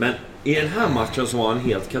 men i den här matchen så var han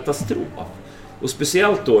helt katastrof. Och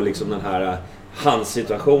speciellt då liksom den här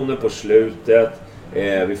handsituationen på slutet.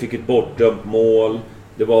 Vi fick ett bortdömt mål.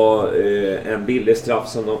 Det var en billig straff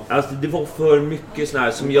som alltså det var för mycket sån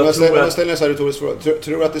här som jag tror att... Jag ställer en så här retorisk fråga.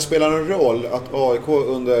 Tror du att det spelar någon roll att AIK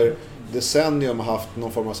under decennium har haft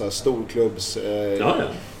någon form av så här storklubbs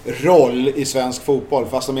roll i svensk fotboll,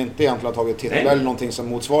 fast de inte egentligen har tagit titel eller någonting som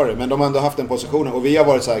motsvarar det, men de har ändå haft den positionen, och vi har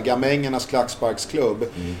varit så här gamängernas klacksparksklubb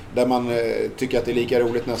där man tycker att det är lika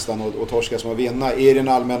roligt nästan att torska som att vinna i den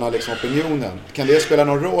allmänna liksom, opinionen. Kan det spela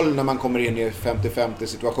någon roll när man kommer in i 50-50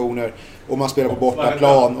 situationer och man spelar på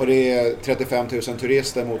bortaplan och det är 35 000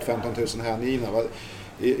 turister mot 15 000 hängivna?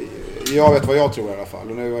 Jag vet vad jag tror i alla fall,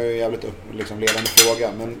 och nu är jag jävligt liksom ledande fråga,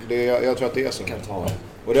 men jag tror att det är så.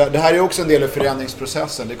 Och det här är också en del av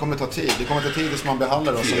förändringsprocessen. Det kommer ta tid. Det kommer ta tid som man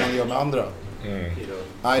behandlar oss som man gör med andra.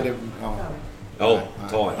 Nej, det... Ja.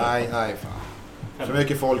 Nej, fan. För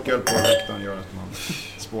mycket folköl på läktaren gör att man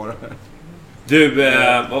spårar. Du,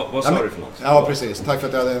 vad sa du för något? Ja, precis. Tack för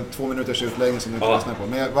att jag hade en 2 minuters utläggning som du inte lyssnade på.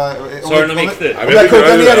 Men sa du något viktigt? Om jag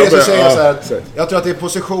kokar ner det så säger jag så här, jag tror att det är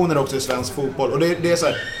positioner också i svensk fotboll. Och det är så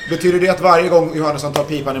här, betyder det att varje gång Johannesson tar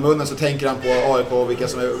pipan i munnen så tänker han på AIK och vilka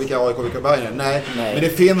AIK och vilka Bayern? Nej, men det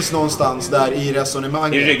finns någonstans där i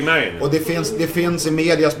resonemanget. I ryggmärgen. Och det finns i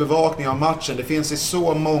medias bevakning av matchen. Det finns i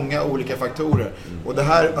så många olika faktorer. Och det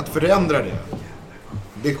här, att förändra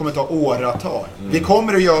det kommer ta åratal. Vi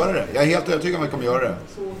kommer att göra det. Jag är helt övertygad om att vi kommer att göra det.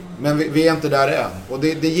 Men vi är inte där än. Och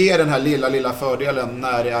det ger den här lilla fördelen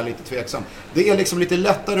när det är lite tveksamt. Det är liksom lite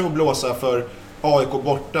lättare att blåsa för AIK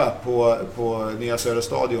borta på Nya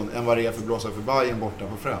Söderstadion än vad det är för blåsa för Bayern borta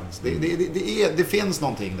på Friends. Det finns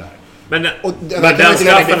någonting där. Men den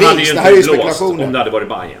straffen hade ju inte blåst om det hade varit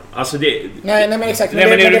Bayern. Alltså det... Nej men exakt. Nej,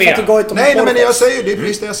 men är du med? Nej, men jag säger det är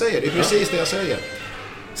precis det jag säger. Det är precis det jag säger.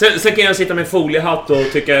 Sen kan jag sitta med foliehatt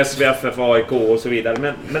och tycka SVFF, AIK och så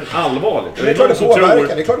vidare. Men allvarligt. Det är klart det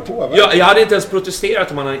påverkar. Jag hade inte ens protesterat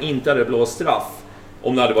om man inte hade blåst straff.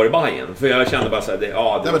 Om det hade varit Bayern. För jag kände bara såhär...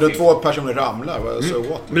 Nej, men då 2 personer ramlar. So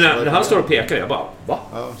what? Men när han står och pekar, jag bara... Va?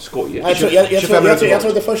 Skojar. Jag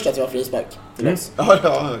trodde först att det var frispark.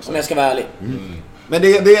 Om jag ska vara ärlig. Men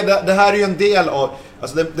det här är ju en del av...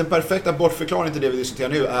 Alltså den perfekta bortförklaringen till det vi diskuterar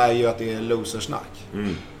nu är ju att det är losersnack.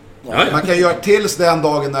 Man kan göra tills den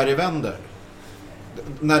dagen när det vänder.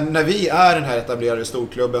 När vi är den här etablerade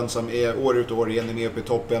storklubben som är år ut och år igen med uppe i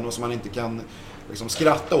toppen och som man inte kan liksom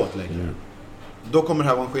skratta åt längre. Då kommer det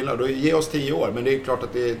här vara en skillnad. Då ger oss 10 år, men det är klart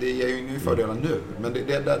att det ger ju ingen fördelar nu. Men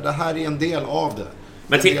det här är en del av det.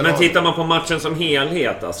 Men tittar man på matchen som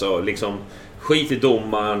helhet, alltså liksom skit i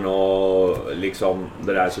domaren och liksom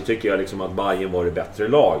det där, så tycker jag liksom att Bayern var det bättre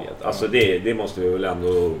laget. Alltså det måste vi väl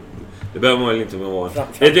ändå... Det behöver man väl inte vara...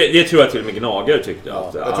 Det tror jag till och med Gnagare tyckte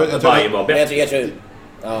att Bayern var bättre.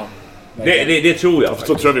 Det tror jag. Så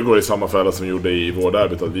tror jag vi går i samma fälla som vi gjorde i vår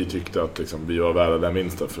derbyt, att vi tyckte att liksom, vi var värda den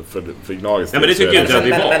minsta för Gnagare. Ja, men det tycker jag inte att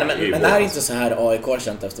vi var. Men det här är inte så här AIK har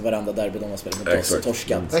känt efter varandra derby de har spelat med oss och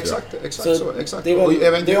torskat. Exakt. Det är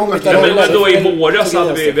olika roller. Men då i våras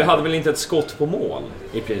hade vi hade väl inte ett skott på mål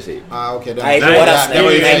i princip. Nej, det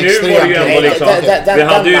var ju extremt. Vi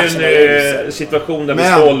hade ju en situation där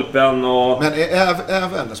med stolpen och... Men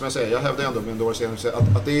även, som jag säger, jag hävdade ändå med en dålig scen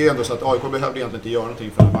att det är ju ändå så att AIK behövde egentligen inte göra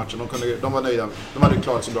någonting för den matchen. De var nöjda. De hade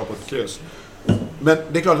klarat sig bra på ett kryss. Men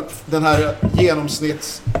det är klart att den här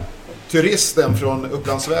genomsnittsturisten från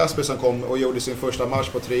Upplands Väsby som kom och gjorde sin första match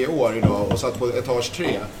på 3 år idag och satt på etage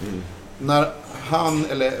 3. När han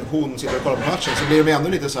eller hon sitter och kollar på matchen så blir de ändå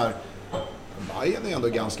lite så här: Bayern är ändå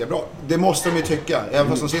ganska bra. Det måste de ju tycka. Även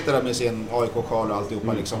fast de sitter där med sin AIK-sjal och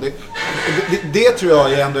alltihopa. Liksom. Det tror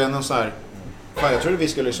jag är ändå en sån här... Fan, jag tror att vi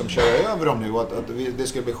skulle liksom köra över dem nu och att det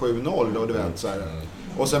skulle bli 7-0 och du vet så här.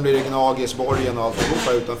 Och sen blir det Gnagis, Borgen och allt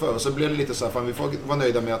hopa utanför. Och så blir det lite så här, fan vi får vara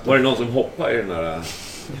nöjda med att... Var det någon som hoppade i den där...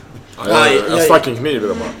 Jag stack en kniv i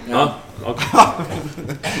dem bara. Ja, okej.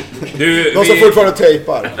 De som fortfarande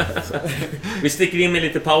tejpar. Vi sticker in med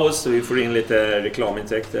lite paus så vi får in lite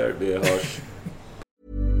reklamintäkter. Vi hörs.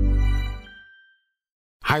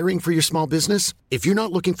 Hiring for your small business? If you're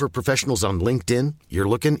not looking for professionals on LinkedIn, you're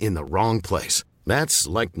looking in the wrong place.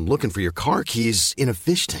 That's like looking for your car keys in a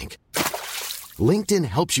fish tank. LinkedIn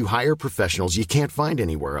helps you hire professionals you can't find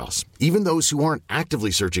anywhere else, even those who aren't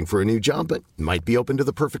actively searching for a new job but might be open to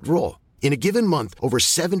the perfect role. In a given month, over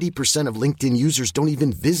 70% of LinkedIn users don't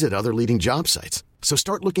even visit other leading job sites. So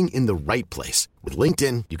start looking in the right place. With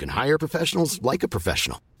LinkedIn, you can hire professionals like a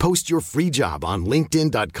professional. Post your free job on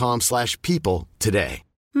linkedin.com/people today.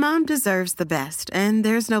 Mom deserves the best, and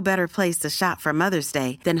there's no better place to shop for Mother's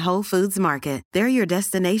Day than Whole Foods Market. They're your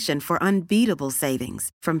destination for unbeatable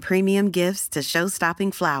savings, from premium gifts to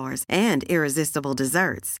show-stopping flowers and irresistible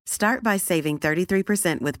desserts. Start by saving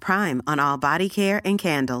 33% with Prime on all body care and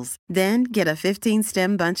candles. Then get a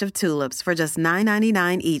 15-stem bunch of tulips for just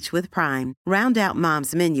 $9.99 each with Prime. Round out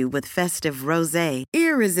Mom's menu with festive rosé,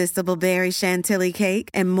 irresistible berry chantilly cake,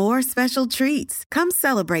 and more special treats. Come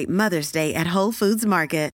celebrate Mother's Day at Whole Foods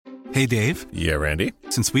Market. Hey, Dave. Yeah, Randy.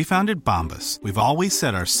 Since we founded Bombas, we've always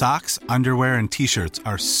said our socks, underwear, and T-shirts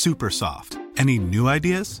are super soft. Any new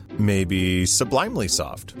ideas? Maybe sublimely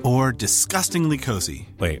soft. Or disgustingly cozy.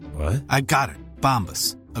 Wait, what? I got it.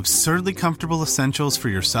 Bombas. Absurdly comfortable essentials for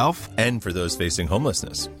yourself and for those facing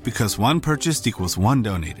homelessness. Because one purchased equals one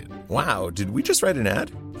donated. Wow, did we just write an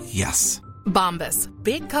ad? Yes. Bombas.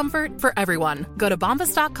 Big comfort for everyone. Go to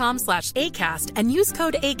bombas.com/ACAST and use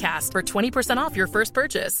code ACAST for 20% off your first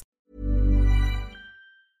purchase.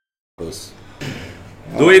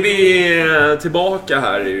 Då är vi tillbaka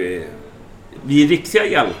här. Vi är riktiga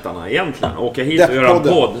hjältarna egentligen. Åka hit och göra en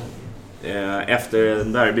podd efter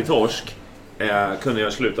en derbytorsk. Kunde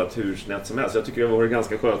jag slutat hur snett som helst. Jag tycker jag var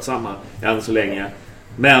ganska skötsamma än så länge.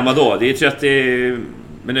 Men vadå? Det är 30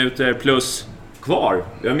 minuter plus kvar.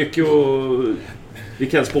 Vi har mycket att... Vi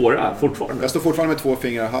kan spåra fortfarande. Jag står fortfarande med 2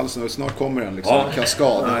 fingrar i halsen och snart kommer en liksom,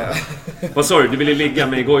 kaskad. Vad sa du? Du ville ligga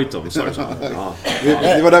med Goitov? Ja.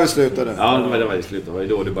 Det var där vi slutade. Ja, det var där vi slutade.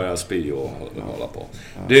 Det var då du började spy och hålla på.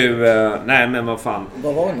 Du, nej men vad fan.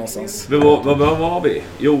 Var var vi någonstans? Vad var vi?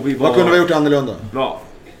 Jo, vi var... Vad kunde vi ha gjort annorlunda? Ja.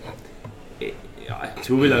 Jag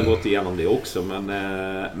tror vi har gått igenom det också,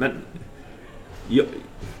 men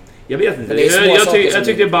jag vet inte. Jag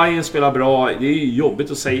tyckte Bayern spelar bra. Det är ju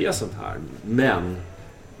jobbigt att säga sånt här, men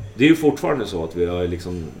det är ju fortfarande så att vi har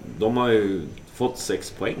liksom, de har ju fått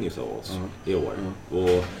 6 poäng utav oss i år.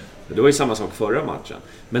 Och det var ju samma sak förra matchen.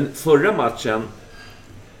 Men förra matchen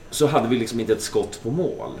så hade vi liksom inte ett skott på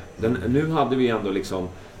mål. Nu hade vi ändå liksom,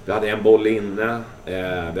 vi hade en boll inne,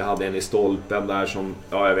 vi hade en i stolpen där som,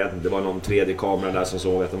 jag vet inte, det var någon 3D-kamera där som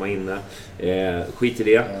såg att den var inne. Skit i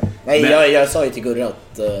det. Nej, men... jag sa ju till Gurra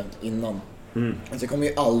att innan. Alltså jag kommer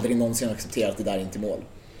ju aldrig någonsin acceptera att det där är inte mål.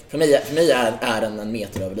 För mig är den en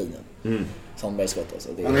meter över linjen. Sandbergs skott alltså.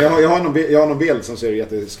 Jag har någon bild som ser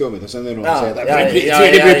jätteskumt och sen är det någon som säger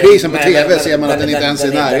att reprisen på TV ser man att den inte ens är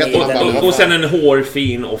i närheten. Och sen en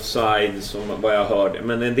hårfin offside som vad jag hörde.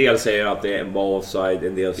 Men en del säger att det var offside,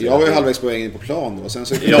 en del säger jag var ju halvvägs på vägen på plan och sen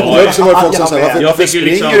så var det folk som sa varför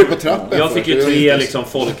springer du på trappen? Jag fick ju 3 liksom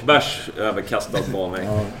folkbärs överkastat på mig.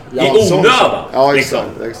 I onödan. Ja, exakt.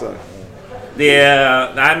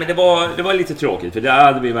 Nej, men det var lite tråkigt för det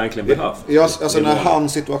hade vi verkligen behövt. Alltså den här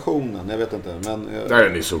handsituationen, jag vet inte, men där är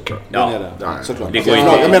ni såklart. Ja, såklart. Det går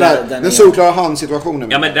jag menar den solklara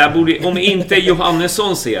handsituationen. Ja, men där borde, om inte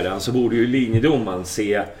Johannesson ser den så borde ju linjedomaren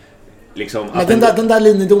se liksom att den där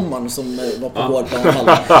linjedomaren som var på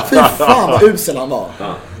gårdplanen. Fy fan vad usel han var.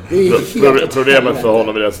 Ja. Problemet för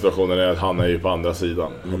honom i den situationen är att han är ju på andra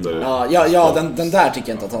sidan. Den där tycker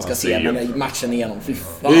jag inte att han ska se, men matchen igenom, fy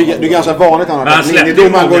fan. Det är ganska vanligt att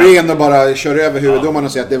linjedomaren går in och bara kör över huvuddomaren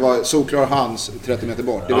och säger att det var solklar hands 30 meter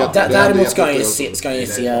bort. Däremot ska han ju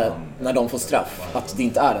se när de får straff att det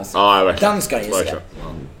inte är en straff. Den ska han ju se.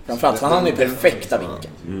 Framförallt för han har ju perfekta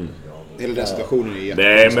vinkeln. Hela den situationen är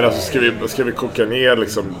nej, men alltså ska vi koka ner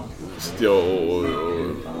liksom och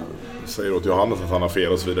säger åt Johannes att han har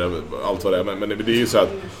fel och så vidare, allt vad det är. Men det är ju så att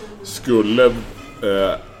skulle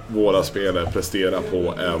våra spelare prestera på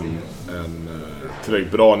en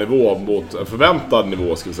tillräckligt bra nivå mot en förväntad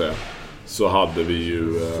nivå, ska vi säga, så hade vi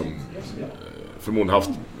ju förmodligen haft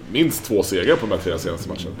minst 2 segrar på de här 3 senaste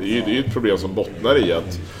matcherna. Det är ju ett problem som bottnar i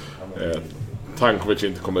att Tankovic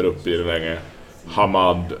inte kommer upp i det länge.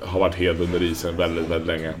 Hamad har varit helt under isen väldigt, väldigt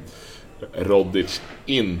länge. Rodic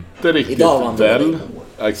inte riktigt väl.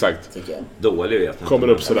 Ja, exakt. Dålig vet jag. Kommer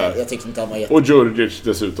upp sådär. Jag tyckte inte han var och Djurdjic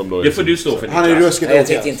dessutom då. Det får du stå för. Han är ruskigt jag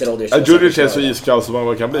tyckte inte Rodic. Djurdjic är så iskall som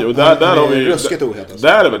man kan bli. Och där har vi ruskigt ohet. Det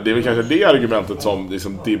är väl kanske det argumentet som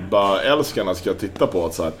liksom Dibba-älskarna ska titta på,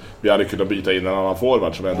 att så här, vi hade kunnat byta in en annan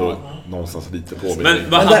forward som ändå någonstans lite påminner. Men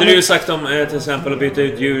vad hade du sagt om till exempel att byta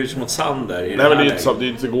ut Djurdjic mot Sander? Nej, men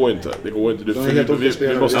det går inte. Det går inte. Vi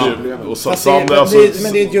måste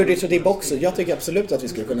men det är Djurdjic och Dibba också. Jag tycker absolut att vi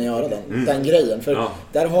skulle kunna göra den grejen. För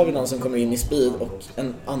där har vi någon som kommer in i speed och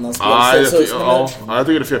en annan spel. Jag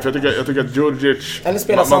tycker det är fel, för jag tycker att Djurdjic... Eller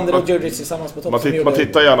spelar Sander och Djurdjic tillsammans på topp. Man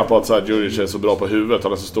tittar gärna på att så här, Djurdjic är så bra på huvudet,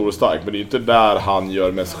 han är så stor och stark, men det är inte där han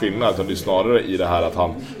gör mest skillnad, utan det är snarare i det här att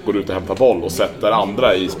han går ut och hämtar boll och sätter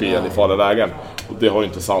andra i spel i farliga lägen. Och det har ju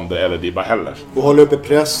inte Sander eller Dibba heller. Och håller uppe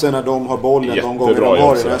pressen när de har bollen de gånger de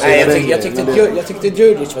har det. Nej, jag tyckte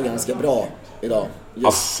Djurdjic var ganska bra idag.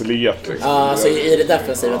 Aslet liksom. Alltså i det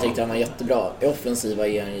defensiva tyckte jag han var jättebra. I offensiva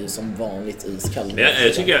är han ju som vanligt iskall.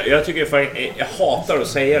 Jag tycker fan, jag hatar att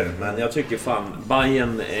säga det, men jag tycker fan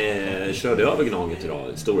Bayern körde över Gnaget idag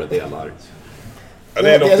i stora delar. Ja,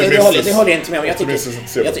 det håller jag inte med om. Jag tycker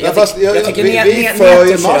vi för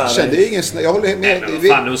ju matchen. Det är ingen jag håller med.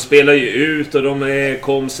 Fan, de spelar ju ut och de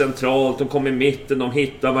kom centralt, de kom i mitten, de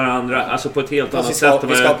hittar varandra, alltså på ett helt annat sätt.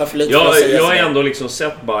 Jag har ändå liksom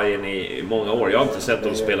sett Bayern i många år. Jag har inte sett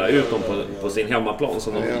dem spela ut dem på sin hemmaplan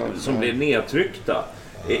som blir nedtryckta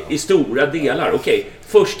i stora delar. Okej,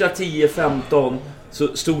 första 10-15 så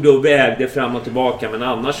stod det och vägde fram och tillbaka, men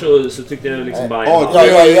annars så tyckte jag liksom bara... Jag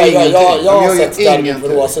har sett Derby på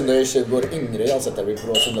Råsunda, jag är 20 år yngre. Jag har sett Derby på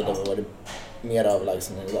Råsunda, då var det mer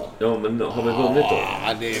överlägsen än idag. Ja, men har vi vunnit då?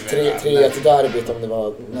 3-1 derbyt om det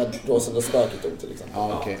var när Råsunda spöket tog till exempel.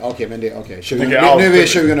 Okej, men det nu är vi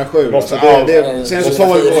 2007. Så det är senaste 12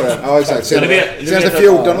 åren. Ja, exakt. Senaste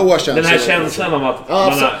 14 år sedan. Den här känslan av att...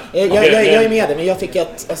 Jag är med det, men jag tycker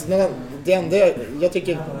att... Alltså, jag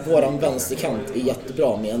tycker våran vänsterkant är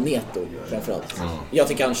jättebra med Neto framförallt. Jag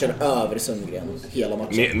tycker han kör över Sundgren hela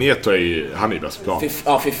matchen. Neto han är bäst plan. Fy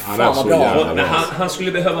fan vad bra. Men han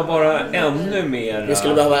skulle behöva vara ännu mer... Vi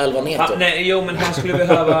skulle behöva 11 Neto. Men han skulle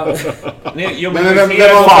behöva... Men vem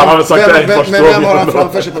har han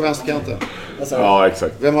framför sig på vänsterkanten? Ja,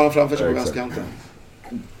 exakt. Vem har han framför sig på vänsterkanten?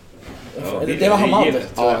 Det var Hamad.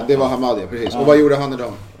 Ja, det var Hamad, precis. Och vad gjorde han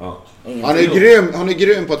idag? Han är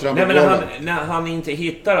grym på att trampa bollen. När han inte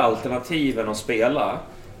hittar alternativen att spela,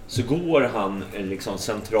 så går han liksom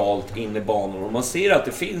centralt in i banan och man ser att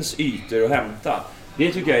det finns ytor att hämta.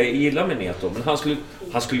 Det tycker jag gillar med Neto, men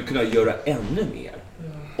han skulle kunna göra ännu mer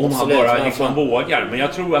om han bara liksom vågar. Men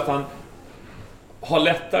jag tror att han har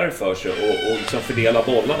lättare för sig och liksom fördela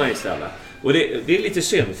bollarna istället. Och det är lite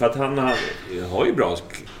synd, för att han har ju bra...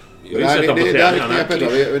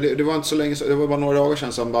 Det var inte så länge, det var bara några dagar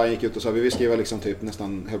sedan som Bayern gick ut och sa vi vill skriva liksom typ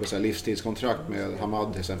nästan livstidskontrakt med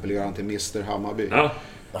Hamad till exempel, gör han till Mr. Hammarby. Ja.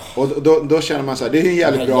 Och då känner man så här, det är en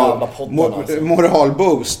jävligt bra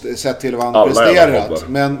moralboost sett till vad han presterat.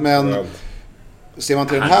 Men ser man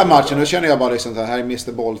till den här matchen, då känner jag bara liksom att här är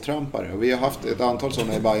Mr. Bolltrampare. Och vi har haft ett antal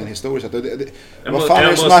sådana i Bayern historiskt. Vad fan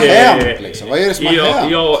är det som har hänt liksom? Vad är det som har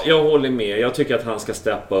hänt? Jag håller med. Jag tycker att han ska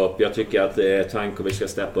steppa upp. Jag tycker att Tankovic ska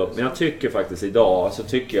steppa upp. Men jag tycker faktiskt idag, så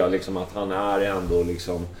tycker jag liksom att han är ändå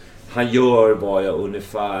liksom... Han gör vad jag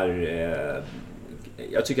ungefär...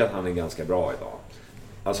 jag tycker att han är ganska bra idag.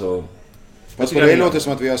 Alltså... Fast det låter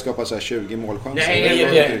som att vi har skapat så här 20 målchanser. Nej,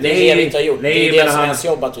 det är vi inte har gjort. Det är det som ens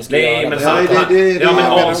jobb att vi ska göra. Men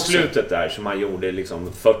avslutet där som han gjorde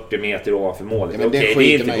liksom 40 meter ovanför målet. Ja, men det är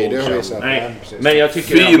inte godkänt. Men jag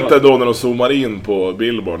tycker fint ändå när de zoomar in på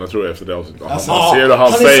Billboard, jag tror efter det avslutet. Han ser hur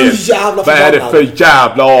han säger, vad är det för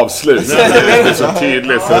jävla avslut? Det är så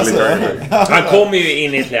tydligt. Han kommer ju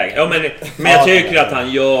in i ett läge. Men jag tycker att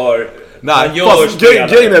han gör... Nej, fast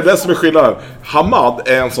grejen är det som är skillnaden. Hamad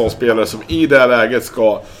är en sån spelare som i det här läget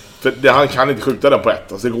ska... För han kan inte skjuta den på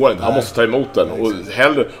ett, alltså det går inte. Han måste ta emot den och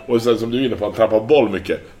hellre, och sen som du är inne på, han trampar boll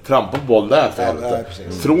mycket. Trampa boll där för helvete.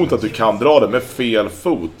 Tro inte att du kan dra den med fel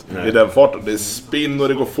fot i den farten. Det är spinn och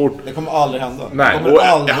det går fort. Det kommer aldrig hända. Nej, och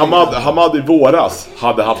Hamad i våras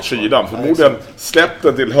hade haft kylan. Förmodligen släppt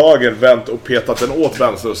den till höger, vänt och petat den åt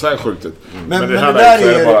vänster och sen skjutit. Men det här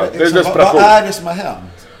är bara, det är desperation. Vad är det som har hänt?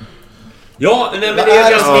 Ja, men det är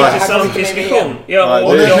en ganska intressant diskussion.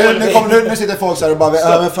 Nu sitter folk så här och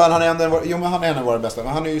bara, men fan, han är en av våra bästa.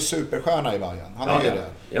 Men han är ju superstjärna i Bayern. Han är ju det.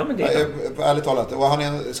 Ja, men det är ärligt talat. Och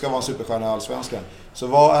han ska vara en superstjärna i Allsvenskan. Så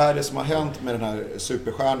vad är det som har hänt med den här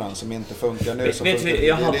superstjärnan som inte funkar nu?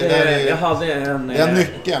 Jag hade en... Den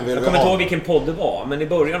nyckeln vill jag kommer inte ihåg vilken podd det var. Men i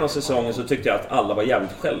början av säsongen så tyckte jag att alla var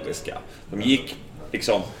jävligt själviska. De gick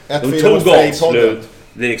liksom... De tog avslut.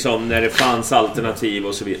 Det är liksom när det fanns alternativ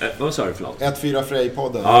och så vidare. Vad sa du för något? 1-4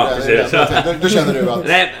 Frej-podden. Ja, precis. Då känner du att...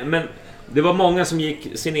 Nej, men det var många som gick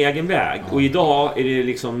sin egen väg. Och idag är det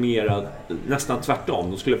liksom mer nästan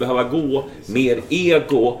tvärtom. De skulle behöva gå mer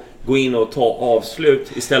ego, gå in och ta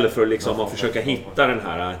avslut istället för liksom att försöka hitta den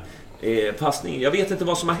här passningen. Jag vet inte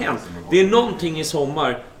vad som har hänt. Det är någonting i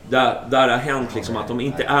sommar där det har hänt liksom att de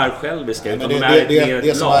inte är själviska, utan de är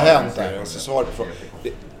det som har hänt där, alltså svar på frågan.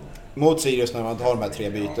 mot Sirius när man tar de här 3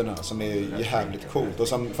 bytena som är jävligt coolt och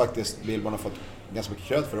som faktiskt Billborn har fått ganska mycket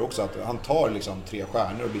cred för också, att han tar liksom 3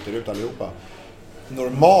 stjärnor och byter ut allihopa.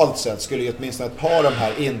 Normalt sett skulle ju åtminstone ett par av de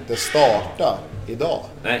här inte starta idag.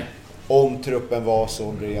 Nej. Om truppen var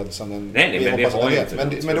så bred som den men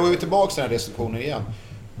då är vi tillbaka till den här restriktionen igen.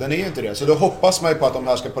 Den är ju inte det. Så då hoppas man ju på att de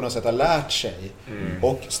här ska på något sätt ha lärt sig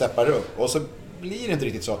och steppar upp. Och så blir det inte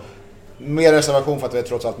riktigt så. Mer reservation för att vi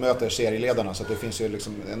trots allt möter serieledarna, så att det finns ju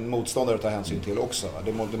liksom en motståndare att ta hänsyn till också.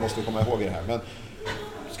 Det måste vi komma ihåg i det här.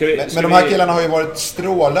 Men de här killarna har ju varit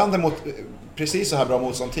strålande mot precis så här bra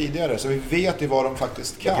motstånd tidigare, så vi vet ju vad de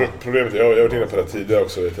faktiskt kan. Problemet, jag har varit inne på det tidigare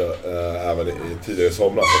också, även i tidigare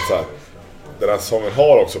somras, att så här, den här säsongen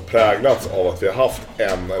har också präglats av att vi har haft 1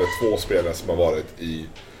 eller 2 spelare som har varit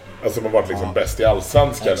som har varit liksom bäst i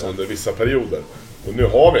allsvenskan under vissa perioder. Och nu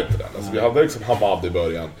har vi inte den. Alltså, vi hade liksom Hamad i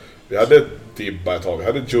början. Vi hade Dibba ett tag, vi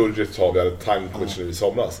hade Djurdjic ett tag, vi hade Tankovic nu i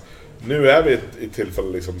somras. Nu är vi i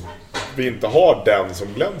tillfälle liksom, vi inte har den som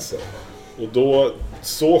glänser. Och då,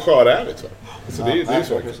 så sköra är vi tyvärr. Så det är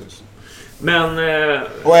så. Men,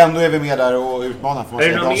 och ändå är vi med där och utmanar. Är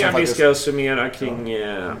det något mer vi ska summera kring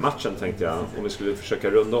matchen, tänkte jag, om vi skulle försöka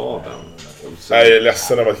runda av den? Nej, jag är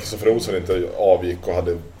ledsen över att Kristoffer Olsson inte avgick och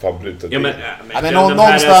hade fan brutit. Men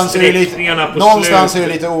någonstans är det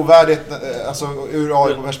lite ovärdigt, alltså ur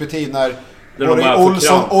AIK-perspektiv, när både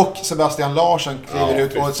Olsson och Sebastian Larsson kliver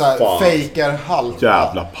ut och så här fejkar halta.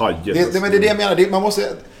 Jävla pajet. Men det är det jag menar.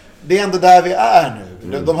 Det är ändå där vi är nu.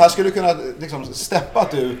 De här skulle kunna liksom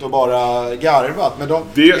steppat ut och bara garvat. Men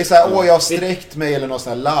det är så här, jag har sträckt mig eller något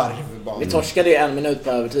sån här larv. Vi torskade ju 1 minut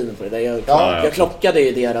på övertiden på det där. Jag klockade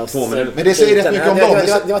ju deras... Men det säger rätt mycket om dem.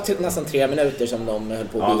 Det var nästan 3 minuter som de höll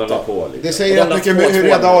på att byta. Det säger rätt mycket om hur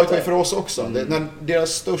rädda AIK är för oss också. När deras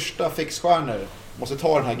största fixstjärnor måste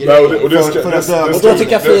ta den här grejen. Och då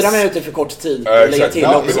tycker jag 4 minuter för kort tid att lägga till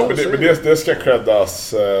också. Men det ska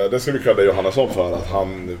creddas, det ska vi credda Johannesson för, att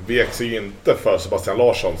han vek sig inte för Sebastian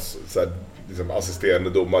Larssons liksom assisterande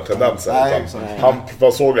domartendenser. Han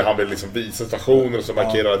såg att han ville liksom visa situationer som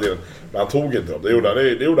markerade det, men han tog inte dem. Det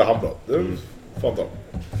gjorde han bra. Det fan då.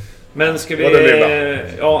 Men ska vi...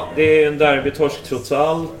 Ja, det är en derbytorsk trots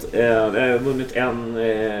allt. Vi har vunnit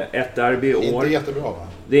ett derby i år. Inte jättebra, va?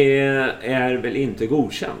 Det är väl inte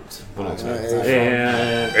godkänt på något sätt. Det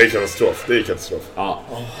är katastrof. Ja.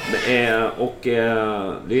 Och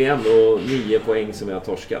det är ändå 9 poäng som vi har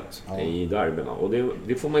torskat i derbyna. Och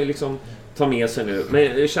det får man ju liksom ta med sig nu.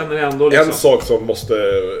 Men jag känner ändå liksom... En sak som måste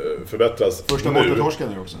förbättras första nu. Första torsken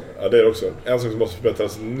är också. Ja, det är också. En sak som måste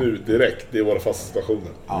förbättras nu direkt, det är våra fasta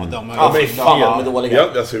situationer. Ja, de är fan dåliga.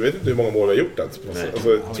 Alltså, jag vet inte hur många mål vi har gjort ens.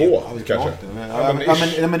 Alltså 2 kanske.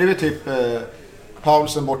 Men det är väl typ...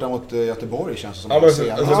 Paulsen borta mot Göteborg känns som alltså,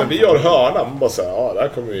 vi gör hörna, man bara säger, där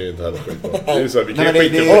kommer vi inte heller skit på. Det är så här, vi kan det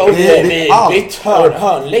är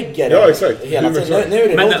hörnläggare. Ja, exakt. Hela tiden. Nu är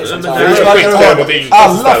det men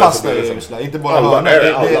alla fasta är usla, inte bara hörna.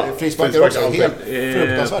 Frisparkar också helt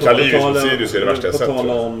fruktansvärt. Kalius och Sirius är det värsta jag sett. På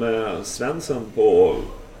tala om Svensson på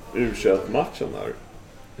U21-matchen där.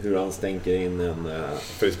 Hur han stänker in en...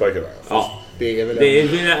 Frisparkar. Ja, det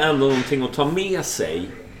är ändå någonting att ta med sig.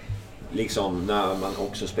 Liksom när man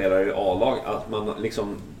också spelar i A-lag, att man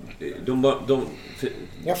liksom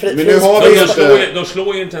de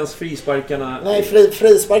slår ju inte ens frisparkarna. Nej,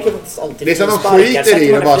 frisparkar är inte alltid. Det är som de skiter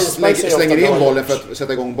i och bara slänger in bollen för att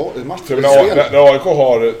sätta igång matchen. När AIK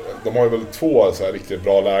de har ju väl 2 så här riktigt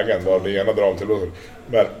bra lägen, var det ena drar de till bollen.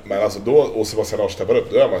 Men alltså då, och Sebastian Larsson tappar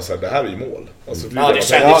upp, då är man såhär, det här är ju mål. Alltså, det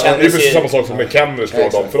är precis samma sak som med Kenner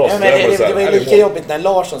slår dem för oss. Det var ju lika jobbigt när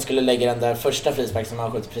Larsson skulle lägga den där första frispark som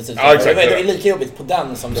han sköt precis. Det var ju lika jobbigt på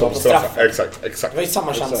den som det var på straffen. Exakt. Det var ju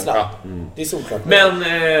samma känsla. Det är solklart. Men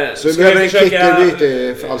så vi behöver en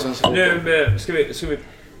kickerbyte för allsvenskan. Nu ska vi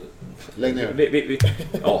lägg ner.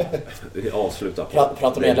 Vi avslutar. Prata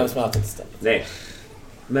om medlemsmötet istället. Nej.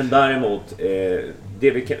 Men däremot,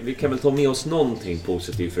 vi kan väl ta med oss någonting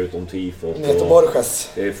positivt förutom tifot. Neto Borges.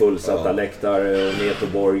 Det är fullsatta läktare och Neto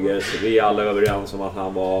Borges. Vi är alla överens om att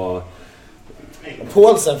han var...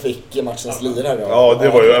 Paulsen fick matchens lirare. Ja, det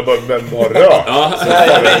var ju men var rört.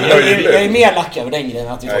 Jag är mer lack över den grejen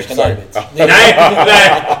att vi torskar derbyt.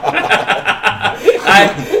 Nej.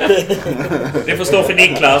 Det får stå för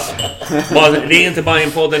Niklas. Det är inte bara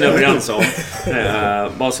en podden överens om.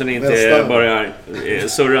 Bara så ni inte börjar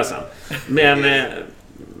surra sen. Men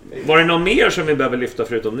var det någon mer som vi behöver lyfta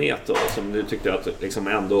förutom Neto som du tyckte att liksom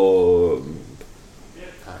ändå...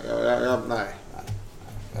 Nej.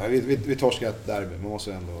 Vi torskar ett derby. Man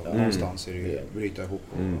måste ändå någonstans bryta ihop.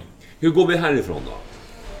 Hur går vi härifrån då?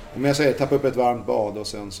 Om jag säger tappa upp ett varmt bad och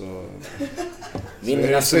sen så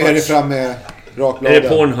är det fram med Rakblad. Är det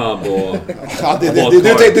Pornhub och... Ja, du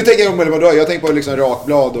tänker omedelbart då. Jag tänker på liksom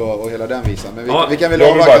rakblad och hela den visan. Men vi kan väl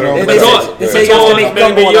avvakta dem. Men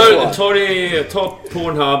ta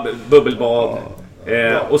Pornhub, bubbelbad.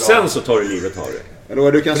 Och sen så tar du livet av det.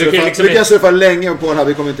 Du kan surfa länge på den här,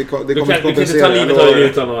 det kommer inte kompensera. Du kan inte ta livet av det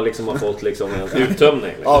utan att liksom ha fått liksom en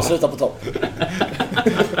uttömning. Ja, sluta på topp.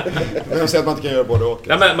 Men jag säger att man inte kan göra både och.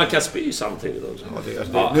 Ja, men man kan spy samtidigt också.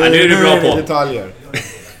 Ja, nu är du bra på detaljer.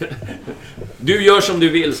 Du gör som du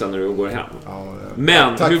vill sen när du går hem. Ja,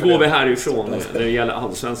 men hur går vi härifrån när det gäller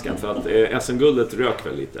allsvenskan? För att SM-guldet rök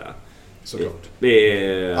väl lite. Såklart.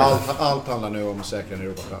 Allt handlar nu om att säkra en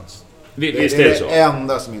Europaplats. Det är det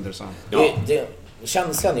enda som är intressant. Ja.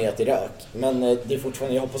 Känslan är att det rök, men det är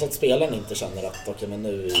fortfarande, jag hoppas att spelaren inte känner att okej, men nu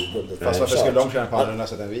är guldet. Fast varför skulle de känna på andra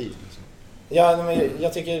sätt än vi? Liksom? Ja, men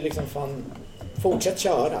jag tycker liksom fan, fortsätt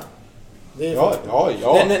köra. Det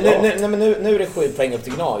är men nu är det 7 poäng upp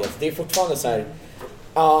till Gnaget. Det är fortfarande så här,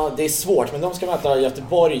 ja, det är svårt, men de ska möta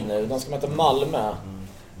Göteborg nu, de ska möta Malmö.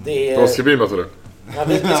 Det är... De ska bli möta det. Ja,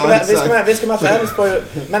 vi ska möta Elfsborg,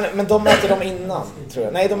 men de möter dem innan, tror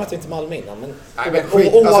jag. Nej, de möter inte Malmö innan, men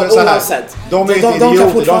oavsett. De är inte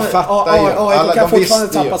idioter, de fattar ju. Alla kan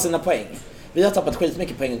fortfarande tappa sina poäng. Vi har tappat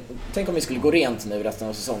skitmycket poäng. Tänk om vi skulle gå rent nu resten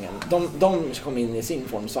av säsongen. De kom in i sin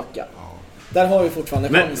formsvacka. Där har vi fortfarande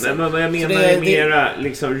chansen. Men vad jag menar är mera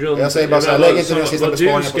liksom runt... Jag säger bara så här, lägg inte den sista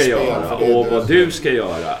besparingen på spel. Och vad du ska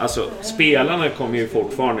göra. Alltså, spelarna kommer ju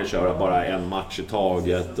fortfarande köra bara en match i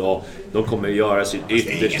taget. Och de kommer göra sitt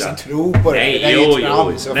yttersta. Det är ingen som tror på det.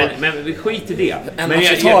 Nej, men vi skiter i det. En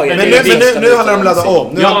match i taget. Men nu handlar de om att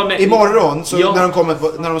ladda om. Imorgon, så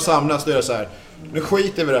när de samlas, då är det så här... Nu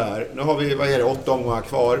skiter vi det här. Nu har vi, 8 omgångar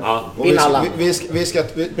kvar. Ja. Och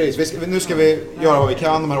nu ska vi göra vad vi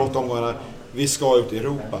kan de här 8 omgångarna. Vi ska ut i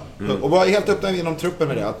Europa. Och vara helt öppna inom truppen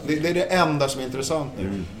med det. Det är det enda som är intressant nu.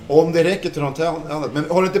 Om det räcker till något annat. Men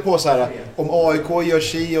håll inte på så här, om AIK gör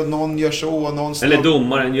si och någon gör så och någon... Eller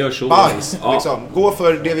domaren gör så. Bajs, liksom. Gå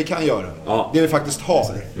för det vi kan göra. Ja. Det vi faktiskt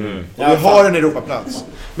har. Och vi har en Europaplats.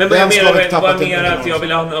 Men vad jag menar att jag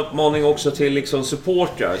vill ha en uppmaning också till liksom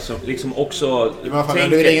supportrar som liksom också... Men fan,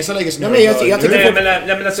 det är ingen som lägger sig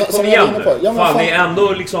ner. Men alltså, kom igen nu. Fan, det är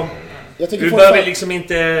ändå liksom... Du behöver liksom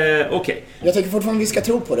inte... Okej. Jag tycker fortfarande vi ska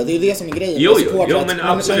tro på det. Det är det som är grejen. Jo, men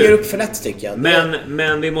absolut. Man gör upp för lätt, tycker jag.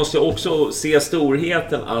 Men vi måste också se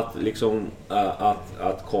storheten att liksom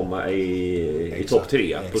att komma i topp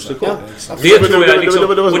 3 position. Ja, det tror jag liksom,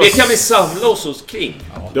 och det kan vi samla oss kring.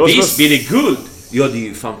 Visst blir det guld. Ja, det är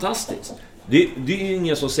ju fantastiskt. Det är ju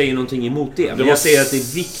ingen som säger någonting emot det. Men jag säger att det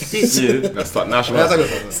är viktigt nu. Snart.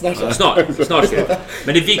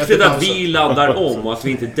 Men det är viktigt att vi laddar om och att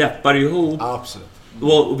vi inte deppar ihop. Absolut.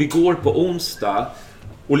 Och vi går på onsdag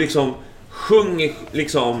och liksom sjunger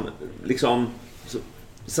liksom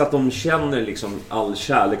så att de känner liksom all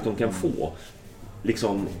kärlek de kan få.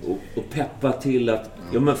 Liksom, och peppa till att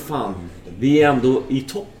ja men fan, vi är ändå i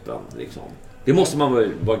toppen liksom. Det måste man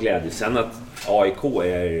väl vara glädje. Sen att AIK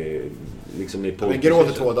är liksom i det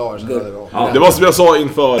gråter 2 dagar sedan. Det var som jag sa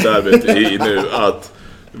inför derbyt nu, att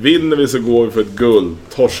vinner vi så går vi för ett guld,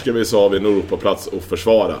 torskar vi så har vi en Europaplats att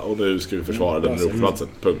försvara, och nu ska vi försvara den Europaplatsen,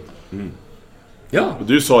 punkt. Ja. Och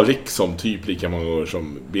du sa liksom typ lika många år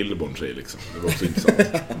som Billborn säger liksom. Det var också intressant.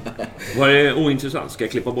 Var det ointressant? Ska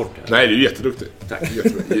jag klippa bort det? Nej, du är jätteduktig. Tack.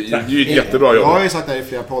 Det är ju ett jättebra jobb. Jag har ju sagt det i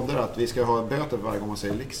flera poddar att vi ska ha böter varje gång man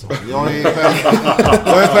säger liksom. Jag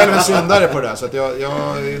är själv en syndare på det där, så att jag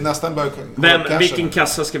nästan börjar... Vilken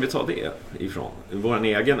kassa ska vi ta det ifrån? Våran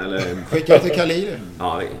egen eller? Skicka till Kaliri.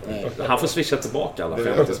 Ja, han får swisha tillbaka alla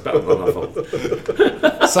 50 spänn han har fått.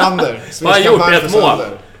 Sander. Vad har gjort? Ett mål.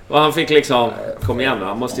 Och han fick liksom, kom igen nu,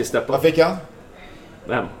 han måste ju steppa upp. Vad fick han?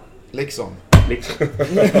 Vem? Liksom.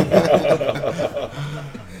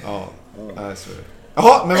 Ja, så.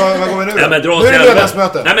 Jaha, men vad går vi nu då? Nej, nu är det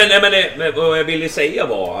ledningsmöte. Nej, men vad jag ville säga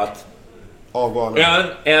var att avgående.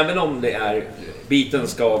 Även om det är biten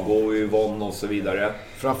ska gå i Yvonne och så vidare.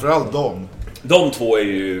 Framförallt de två är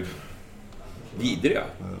ju vidriga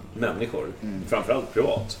människor. Framförallt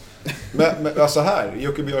privat. Men alltså här,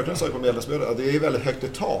 Jocke Björklund sa ju på medlemsmötet att det är väldigt högt i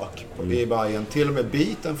tak i Bayern. Till och med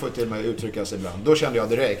biten får till och med uttrycka sig ibland. Då kände jag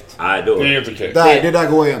direkt. Nej, då. Det är inte okej. Det där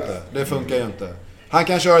går ju inte. Det funkar ju inte. Han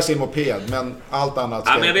kan köra sin moped, men allt annat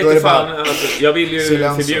ska... Ja, men jag vet inte fan, alltså, jag vill ju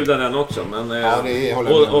förbjuda den också, men... Ja, det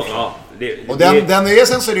håller jag med. Och den är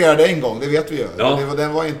censurerad en gång, det vet vi ju. Ja.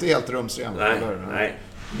 Den var inte helt rumsren. Nej.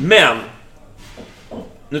 Men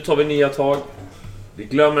nu tar vi nya tag. Vi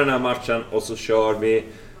glömmer den här matchen och så kör vi...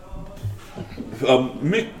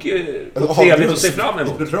 mycket trevligt att se fram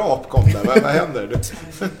emot. Rap kom där, vad händer?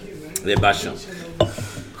 Det är bärsen.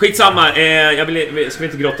 Skitsamma, ska vi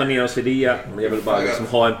inte grotta ner oss i det. Men jag vill bara liksom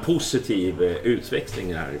ha en positiv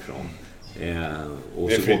utväxling härifrån.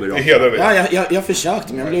 Och så går vi rakt. Jag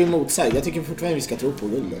försökte, men jag blev motsagd. Jag tycker fortfarande vi ska tro på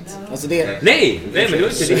guldet. Alltså det... Nej, men det är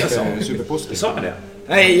inte det jag sa. Superpositiv. Sa jag det?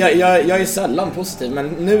 Nej, jag är sällan positiv, men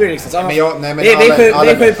nu är det liksom så. Men det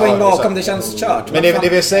är 7 poäng bakom, det känns kört. Men det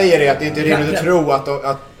vi säger är att det inte är rimligt att tro att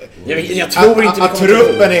jag tror inte att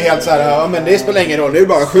truppen är helt så här, ja men det spelar ingen roll, nu är det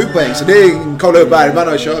bara 7 poäng så det är kolla upp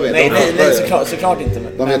ärmarna och kör vi. Nej, såklart inte.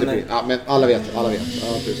 Men alla vet. Ja,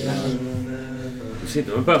 precis.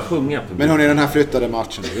 Man börjar sjunga. Men hörni, den här flyttade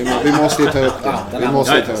matchen. Vi måste ju ta upp det.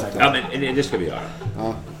 Ja, men det ska vi göra.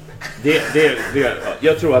 Ja.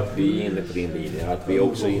 Jag tror att vi är inne på din linje. Att vi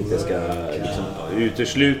också inte ska liksom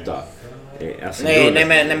utesluta Nej, men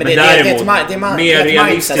det är mer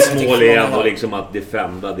realistiskt mål är ändå liksom att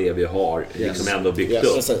defenda det vi har liksom ändå byggt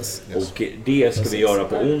upp. Yes. Och det ska vi göra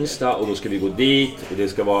på onsdag, och då ska vi gå dit och det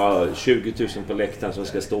ska vara 20 000 på läktaren som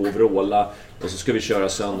ska stå och vråla, och så ska vi köra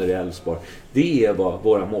sönder i Älvsborg. Det är vad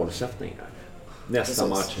våra målsättningar är.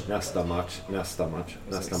 Nästa match.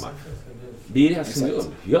 Blir det SM-guld?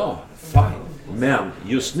 Ja, fine. Men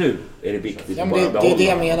just nu är det viktigt att bara behålla. Det är det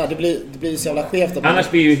jag menar. Det blir så jävla skevt. Annars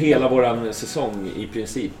blir ju hela våran säsong i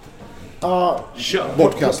princip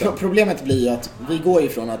bortkastad. Problemet blir ju att vi går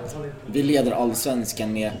ifrån att vi leder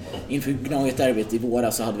allsvenskan med inför Gnaget-derbyt i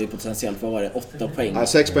våras, så hade vi potentiellt 8 poäng. Ja,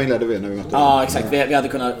 6 poäng ledde vi när vi mötte. Ja, exakt. Vi hade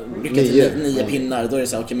kunnat rycka till 9 pinnar. Då är det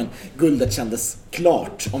så okej, men guldet kändes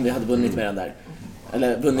klart om vi hade vunnit med den där.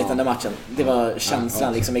 Eller vunnit den där matchen. Det var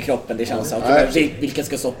känslan liksom i kroppen. Det känns vilka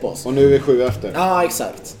ska stoppa oss. Och nu är vi 7 efter. Ja,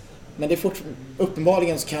 exakt. Men det är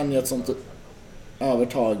uppenbarligen så kan ju ett sånt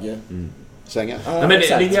övertag svänga. Ja, men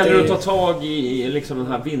det gäller att ta tag i liksom den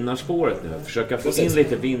här vinnarspåret nu. Försöka få in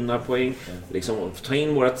lite vinnarpoäng. Liksom, ta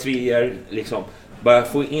in våra treor. Liksom, bara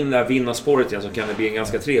få in det här vinnarspåret igen, så kan det bli en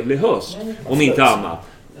ganska trevlig höst. Om inte annat.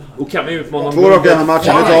 Och kan vi utmana 2 raka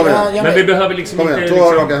hemmamatcher, det tar vi. Men vi behöver liksom inte liksom, 2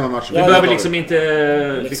 raka hemmamatcher. Vi behöver liksom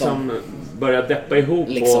inte liksom börja deppa ihop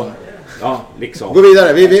liksom. Liksom. Gå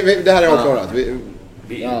vidare. Det här är avklarat.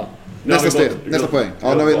 Nästa poäng.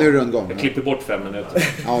 Ja, nu är det rundgång. Jag klipper bort 5 minuter.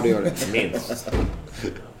 Ja, det gör det. Minst.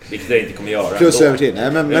 Vilket jag inte kommer göra. Plus övertid.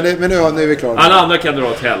 Nej, men nu är vi klara. Alla andra kan dra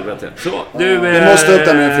åt helvete. Så, vi måste upp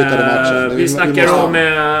den med den flyttade matchen. Vi snackar om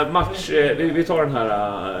match. Vi tar den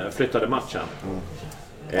här flyttade matchen.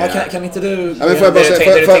 Kan inte du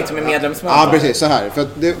tänkte med medlemsmöte? Ja, precis så här. För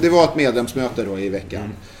det var ett medlemsmöte då i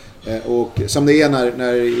veckan. Och som det är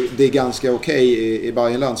när det är ganska okej i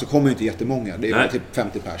Bayernland, så kommer ju inte jättemånga. Det är typ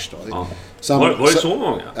 50 pers då. Ja. Var det så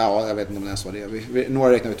många? Ja, jag vet inte om det ens var det.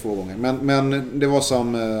 Några räknar vi 2 gånger. Men det var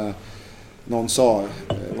som någon sa,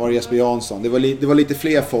 var det Jesper Jansson. Det var lite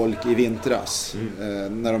fler folk i vintras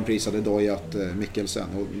när de prisade Dojat Mikkelsen.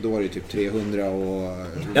 Och då var det typ 300 och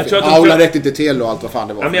Aula räckte inte till och allt vad fan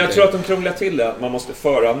det var. Ja, men jag tror att de krånglar till det, att man måste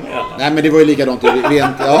föranmäla. Nej, men det var ju likadant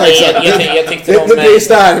rent. Ja, exakt. Jag tyckte det är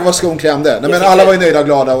där var skon klämde. Nej, men alla var ju nöjda och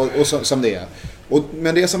glada och som det är.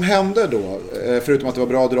 Men det som hände då, förutom att det var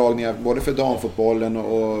bra dragningar både för damfotbollen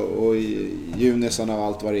och Junisarna och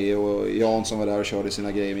allt vad det är, och Jansson var där och körde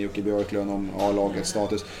sina grejer med Jocke Björklund om A-lagets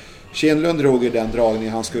status. Kienlund drog ju den dragning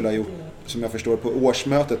han skulle ha gjort, som jag förstår, på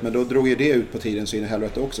årsmötet, men då drog ju det ut på tiden så in i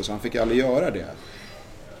helvete också, så han fick aldrig göra det.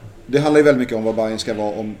 Det handlar ju väldigt mycket om vad Bayern ska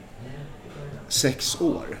vara om 6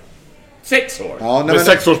 år. 6 år? Ja, med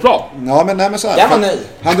 6-årsplan? Ja, men så här.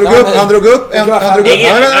 Han drog upp. Han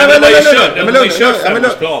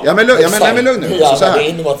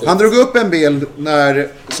drog upp en bild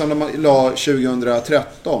som de la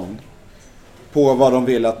 2013 på vad de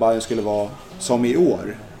ville att Bayern skulle vara som i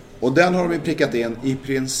år. Och den har de prickat in i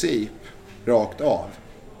princip rakt av.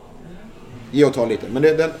 Ge och ta lite.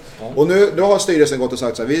 Men och nu då har styrelsen gått och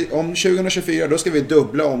sagt så här, om 2024 då ska vi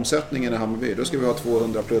dubbla omsättningen i Hammarby. Då ska vi ha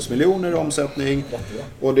 200 plus miljoner omsättning.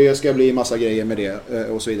 Och det ska bli massa grejer med det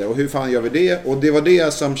och så vidare. Och hur fan gör vi det? Och det var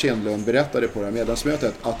det som Kienlund berättade på det här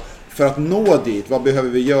medlemsmötet. Att för att nå dit, vad behöver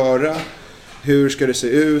vi göra? Hur ska det se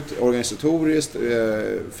ut organisatoriskt?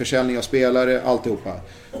 Försäljning av spelare, alltihopa.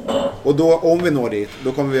 Och då, om vi når dit,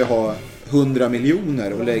 då kommer vi ha 100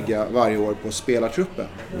 miljoner att lägga varje år på spelartruppen.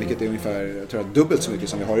 Vilket är ungefär, jag tror, dubbelt så mycket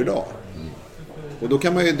som vi har idag. Och då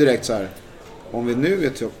kan man ju direkt så här, om vi nu är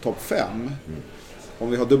topp 5,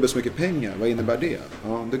 om vi har dubbelt så mycket pengar, vad innebär det?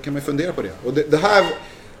 Ja, då kan man fundera på det. Och det här,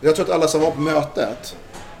 jag tror att alla som var på mötet,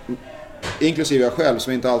 inklusive jag själv,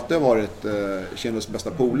 som inte alltid har varit Kienlunds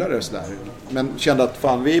bästa polare så där, men kände att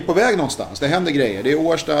fan, vi är på väg någonstans. Det händer grejer. Det är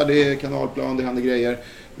Årsta, det är kanalplan, det händer grejer.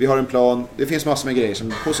 Vi har en plan. Det finns massor med grejer som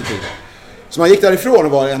är positiva. Så man gick därifrån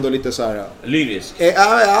och var ändå lite så här lyrisk.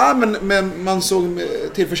 Men man såg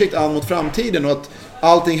tillförsikt an mot framtiden och att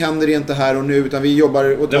allting händer inte här och nu utan vi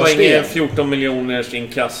jobbar åt. Det var ingen 14 miljoners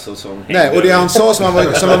inkasso som. Nej, och det han sa som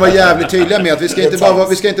han var jävligt tydlig med att vi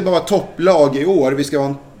ska inte bara vara topplag i år, vi ska vara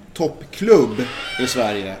en toppklubb i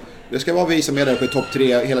Sverige. Det ska vara vi som är där uppe i topp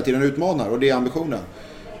 3 hela tiden och utmanar, och det är ambitionen.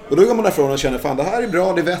 Och då går man därifrån och känner, fan det här är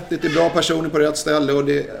bra, det är vettigt, det är bra personer på rätt ställe och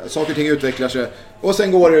saker och ting utvecklar sig. Och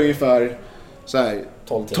sen går det ungefär så här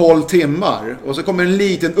 12 timmar. Och så kommer en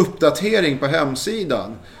liten uppdatering på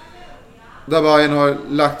hemsidan. Där Bayern har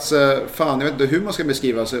lagt sig, fan jag vet inte hur man ska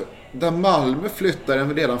beskriva sig. Där Malmö flyttar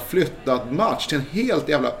en redan flyttad match till en helt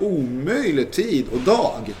jävla omöjlig tid och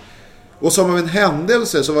dag. Och som av en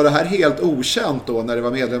händelse så var det här helt okänt då när det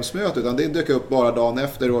var medlemsmöte. Utan det dök upp bara dagen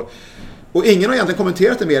efter och ingen har egentligen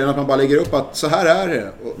kommenterat det mer än att man bara lägger upp att så här är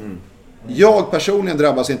det. Jag personligen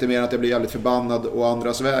drabbas inte mer än att jag blir jävligt förbannad och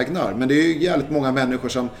andras vägnar. Men det är ju jävligt många människor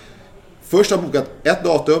som först har bokat ett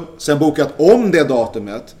datum, sen bokat om det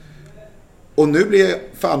datumet. Och nu blir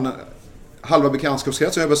fan halva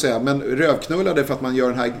bekantskapskretsen, jag vill säga, men rövknullade för att man gör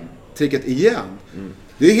den här tricket igen.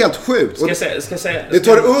 Det är helt sjukt. Det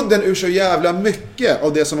tar udden ur så jävla mycket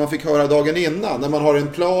av det som man fick höra dagen innan. När man har en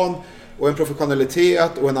plan och en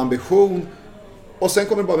professionalitet och en ambition. Och sen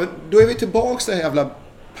kommer det bara, men då är vi tillbaka till det här jävla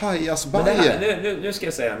pajasbajen. Nu ska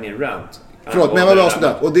jag säga min rant. Förlåt, men jag var bara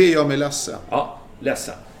sådär. Och det gör mig ledsen. Ja,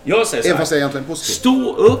 ledsen. Jag säger så här. Fast jag är egentligen positiv.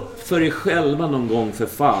 Stå upp för er själva någon gång för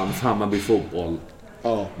fan, Hammarby fotboll.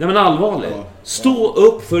 Ja. Nej men allvarligt. Ja. Stå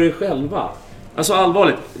upp för er själva. Alltså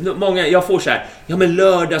allvarligt. Många, jag får så här, ja men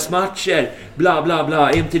lördagsmatcher, bla bla bla,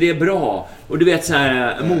 är inte det bra? Och du vet så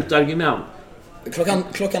här motargument.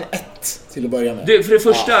 Klockan 1 till att börja med. För det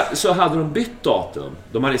första så hade de bytt datum.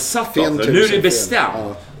 De hade satt datum. Nu är det bestämt.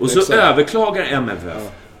 Ja, och så exakt. Överklagar MFF. Ja.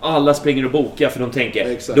 Alla springer och bokar för de tänker,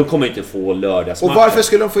 exakt. De kommer inte få lördagsmatcher. Och varför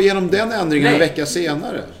skulle de få igenom den ändringen en vecka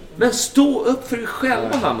senare? Men stå upp för er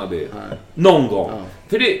själva, Hammarby. Någon gång. Ja.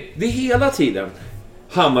 För det är hela tiden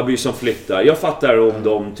Hammarby som flyttar. Jag fattar om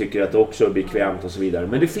de tycker att det också är bekvämt och så vidare.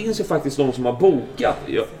 Men det finns ju faktiskt de som har bokat.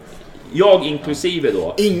 Jag inklusive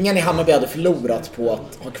då. Ingen i Hammarby hade förlorat på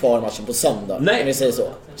att ha kvar matchen på söndag. Nej. Om vi säger så.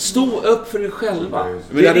 Stå upp för er själva.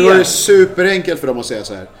 Men det var superenkelt för dem att säga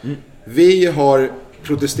så här. Vi har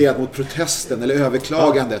protesterat mot protesten eller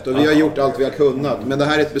överklagandet och vi har gjort allt vi har kunnat. Men det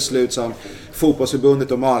här är ett beslut som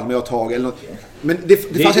fotbollsförbundet och Malmö har tagit eller något. Men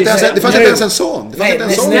det fanns inte ens en sån.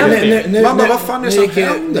 Mamma, vad fan är det som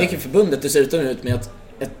händer? Nu gick förbundet dessutom ut med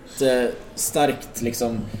ett starkt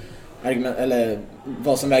liksom argument, eller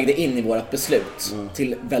vad som vägde in i vårt beslut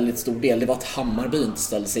till väldigt stor del, det var att Hammarby inte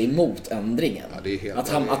ställde sig emot ändringen.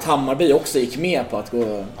 Att Hammarby också gick med på att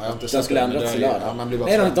den skulle ändras till lördag.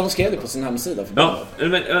 Nej, de skrev det på sin hemsida. Ja,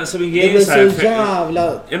 men alltså det blir så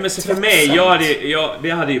jävla... Ja, men så för mig, vi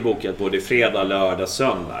hade ju bokat både fredag, lördag,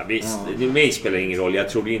 söndag. Visst, det spelar ingen roll. Jag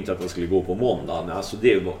trodde inte att den skulle gå på måndag. Alltså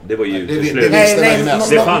det var ju uteslutet.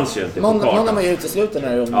 Det fanns ju inte på kartan. Måndag var ju utesluten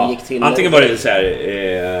när de gick till... Antingen var det så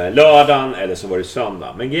här lördagen eller så var det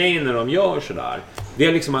söndag. Men grejen när de gör sådär, det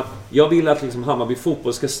är liksom att jag vill att liksom Hammarby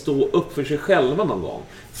fotboll ska stå upp för sig själva någon gång.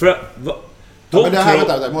 För men det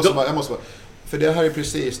här, jag måste bara, för det här är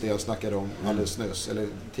precis det jag snackade om alldeles nyss, eller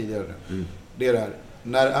tidigare. Det är det här.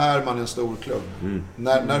 När är man en stor klubb?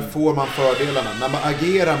 När får man fördelarna? När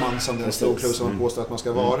agerar man som den stor klubb som man påstår att man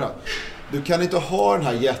ska vara? Du kan inte ha den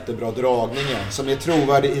här jättebra dragningen som är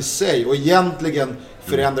trovärdig i sig och egentligen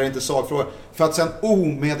förändrar inte sakfrågan. För att sen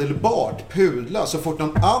omedelbart pudla så fort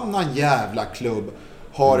någon annan jävla klubb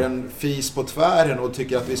har en fis på tvären och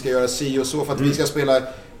tycker att vi ska göra si och så för att vi ska spela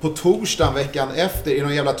på torsdagen veckan efter i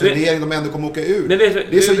någon jävla turnering de ändå kommer åka ur.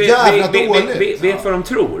 Det är så jävla dåligt. Vet vad de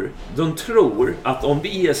tror? De tror att om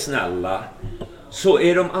vi är snälla så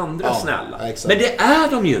är de andra snälla. Exakt. Men det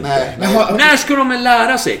är de ju inte. När ska de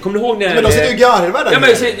lära sig? Kommer du ihåg när... Men de sitter ju garvar där. Ja,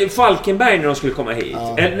 men Falkenberg när de skulle komma hit.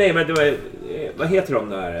 Nej, men det var... Vad heter de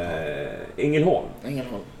där? Ängelholm.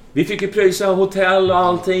 Vi fick ju pröjsa hotell och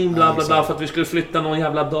allting bla bla bla för att vi skulle flytta någon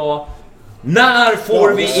jävla dag. När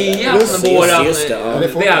får vi igen våran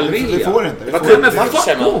välvilja? Det får inte. Men fuck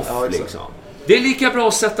off liksom. Det är lika bra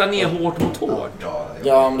att sätta ner hårt mot hårt.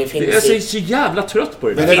 Ja, men det finns jag är så jävla trött på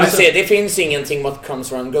det. Men det finns ingenting what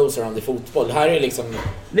comes around goes around i fotboll. Det här är liksom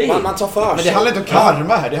man tar för sig. Men det handlar inte om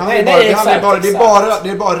karma här. Det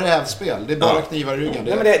är bara rävspel. Det är bara knivar i ryggen.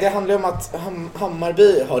 Nej, men det handlar om att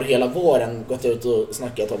Hammarby har hela våren gått ut och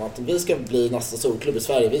snackat om att vi ska bli nästa storklubb i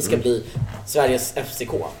Sverige. Vi ska bli Sveriges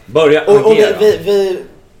FCK. Börja och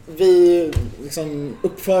vi liksom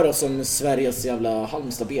uppför oss som Sveriges jävla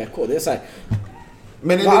Halmstad BK. Det är så här.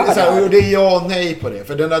 Men det är ja och nej på det.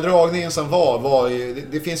 För den där dragningen som var ju,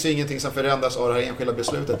 det finns ju ingenting som förändras av det här enskilda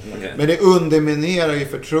beslutet. Men det underminerar ju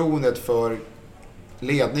förtroendet för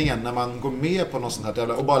ledningen när man går med på något sånt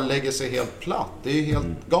här och bara lägger sig helt platt. Det är ju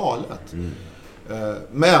helt galet.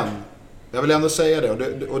 Men jag vill ändå säga det,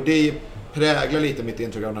 och det präglar lite mitt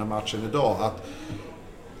intryck av den här matchen idag, att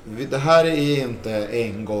det här är inte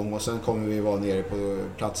en gång och sen kommer vi vara nere på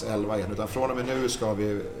plats 11 igen, utan från och med nu ska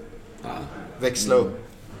vi växla upp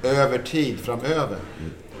över tid framöver.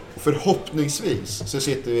 Och förhoppningsvis så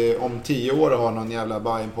sitter vi om 10 år och har någon jävla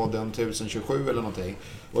Bajenpodden 1027 eller någonting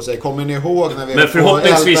och säger, kommer ni ihåg när vi... Men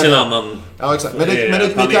förhoppningsvis en annan... Ja, exakt. Men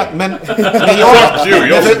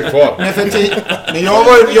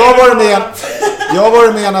jag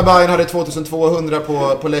var med när Bayern hade 2200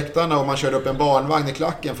 på läktarna och man körde upp en barnvagn i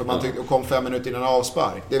klacken för man tyckte och kom 5 minuter innan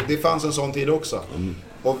avspark. Det fanns en sån tid också.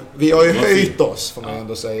 Och vi har ju höjt oss, får man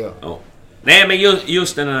ändå säga. Ja. Nej, men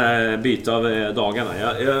just den här byte av dagarna.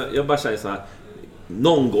 Jag bara säger så här.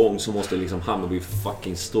 Någon gång så måste liksom Hammarby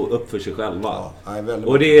fucking stå upp för sig själva.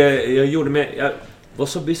 Och det jag gjorde med... Jag var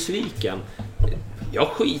så besviken. Jag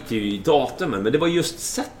skiter ju i datumen, men det var just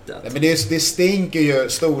sättet. Nej, men det stinker ju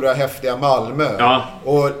stora häftiga Malmö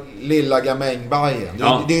och lilla Gamäng-Bajen.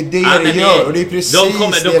 Det är det gör, och det är precis de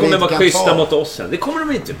kommer vara schyssta mot oss sen. Det kommer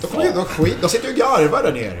de inte de sitter ju garvar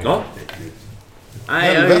där nere. Ja.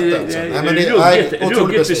 Nej, jag är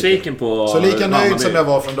ruggigt besviken på... Så lika nöjd som jag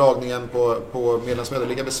var från dagningen på medlemsmötet,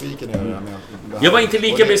 lika besviken är jag med. Jag var inte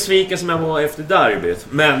lika besviken som jag var efter derbyt,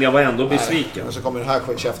 men jag var ändå besviken. Och så kommer den här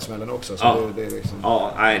käftsmällen också. Så det är liksom...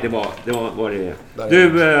 Ja, nej, det var det. Du,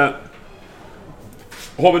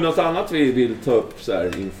 har vi något annat vi vill ta upp så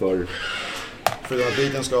här inför...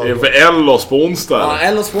 Inför Ellos på onsdag. Ja,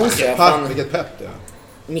 Ellos på onsdag. Vilket pepp det är.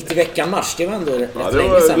 Mitt i veckan match, det var ändå rätt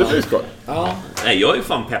länge sedan. Ja. Nej, jag är ju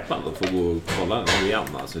fan peppad att få gå och kolla igen.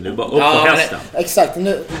 Alltså, nu bara upp på hästen. Exakt,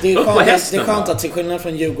 det är skönt att till skillnad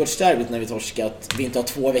från Djurgårdsderbyt när vi torskar att vi inte har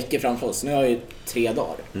 2 veckor framför oss. Nu har vi 3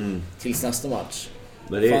 dagar tills nästa match.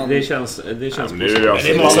 Men det känns positivt.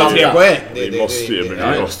 Det måste ha 3 poäng. Vi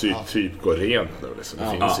måste ju typ gå rent nu. Liksom. Det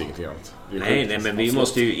finns ingenting annat. Nej, men vi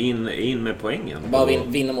måste ju in med poängen. Bara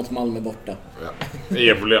vinna mot Malmö borta. Det är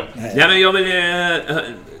inget problem. Ja, men jag vill...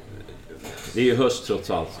 Det är ju höst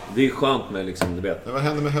trots allt. Det är skönt med liksom, du vet. Men vad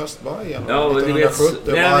händer med höstbajen? Ja, 1970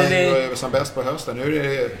 var ju som bäst på hösten. Nu är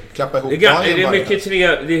det klappa ihop bajen. Det är mycket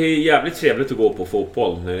det är jävligt trevligt att gå på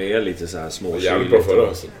fotboll när det är lite så här små. Jävligt bra förra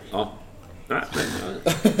hösten. Ja. Nej,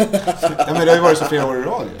 men det har ju varit så flera år i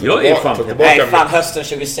rad. Jag är fan hösten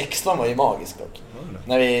 2016 var ju magisk dock.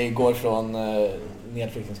 När vi går från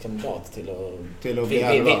nedflyttningskandidat till att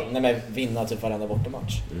vinna typ varenda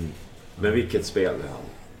bortamatch. Men vilket spel är han?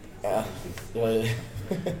 Ja, det var ju...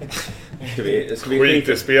 Ska vi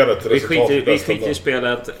skita i spelet? Vi skiter i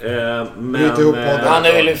spelet.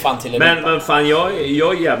 Men fan, jag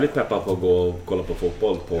är jävligt peppad på att gå och kolla på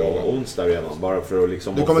fotboll på onsdag redan. Bara för att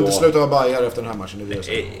liksom... Du kommer inte sluta vara bajare efter den här matchen.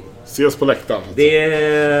 Ses på läktaren. Det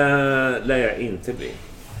lär jag inte bli.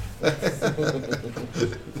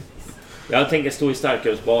 Jag tänker stå i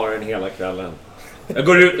starkölsbaren hela kvällen. Jag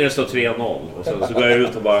går ut när det står 3-0 och så går jag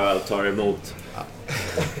ut och bara tar emot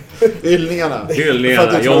hyllningarna.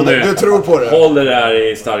 Johnny, du tror på det. Håll det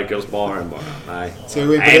där i starkölsbaren bara. Nej. Ska vi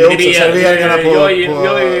gå in på det också? Serveringarna på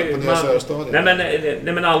Nya Sörstadion.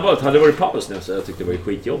 Nej men allvarligt, hade det varit paus nu så jag tyckte det var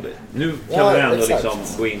skitjobbigt. Nu kan vi ändå liksom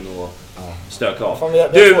gå in och stöka av.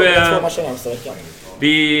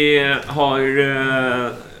 Vi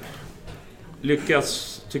har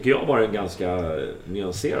lyckats, tycker jag, vara en ganska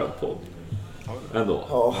nyanserad podd.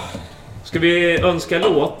 Ändå. Ska vi önska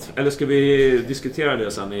låt eller ska vi diskutera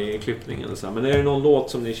det sen i klippningen eller så här? Men är det någon låt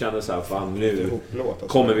som ni känner så här, fan nu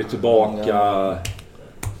kommer vi tillbaka?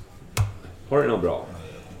 Har du något bra?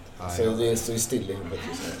 Så det står ju still i huvudet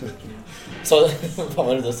just nu. Så vad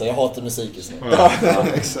var det du sa? Jag hatar musik just nu. Ja,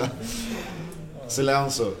 exakt.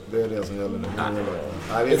 Silenso, det är det som gäller nu.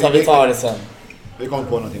 Nej, vi tar det sen. Vi kommer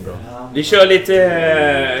på någonting bra. Vi kör lite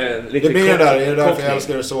det blir det där. Är det därför jag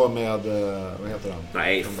älskar det så med... Vad heter han?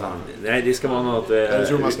 Nej, fan. Nej, det ska vara något... Jag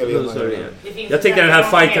tror man ska vinna. Jag tänkte den här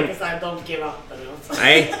fighten...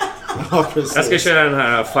 Nej. Ja, jag ska köra den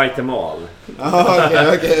här Fight Them All.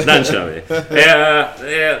 Okay. Den kör vi.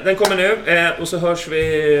 Den kommer nu. Och så hörs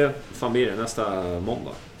vi... Fan blir det nästa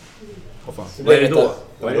måndag. Vad är det då?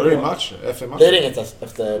 Då är det match. Efter match. Det är inget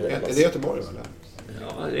efter... Är det Göteborg eller?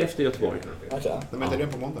 Ja, efter Göteborg. Okay. Men inte det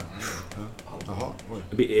på måndag? Jaha,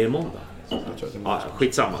 oj. Är det måndag? Ja,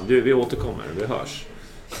 skitsamma. Du, vi återkommer. Vi hörs.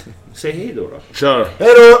 Säg hej då. Kör. Hej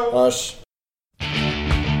då! Hörs.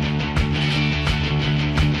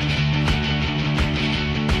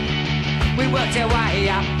 We worked our way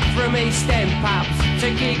up from East End pubs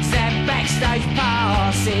to gigs at backstage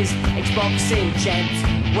passes, Xboxing champs,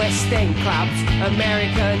 West End clubs,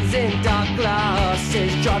 Americans in dark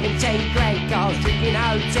glasses, driving 10 grand cars, drinking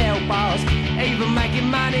hotel bars, even making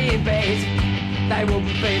money in bed. They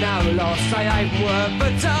wouldn't be no loss, they ain't worth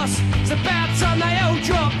a toss. It's about time they all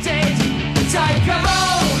drop dead. Take 'em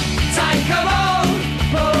all,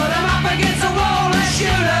 put 'em up against the wall and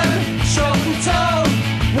shoot 'em, short and tall,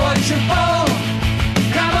 watch 'em fall.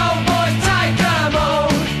 Come on boys, take 'em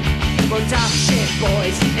all. Well, tough shit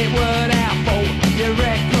boys, it weren't our fault. Your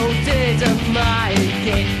record didn't make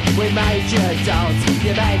it. We made you dance,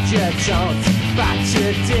 you made your chance, but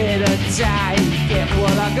you didn't take it.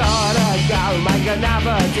 Well, I gotta go, make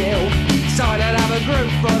another deal, sign another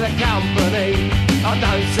group for the company. I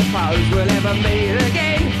don't suppose we'll ever meet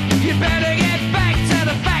again. You better get back to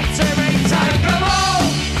the factory. Take 'em all,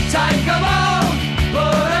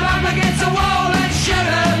 put 'em up against the wall and shoot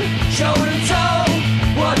 'em, short and tall,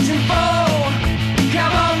 watch 'em fall.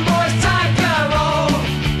 Come on boys, take 'em all.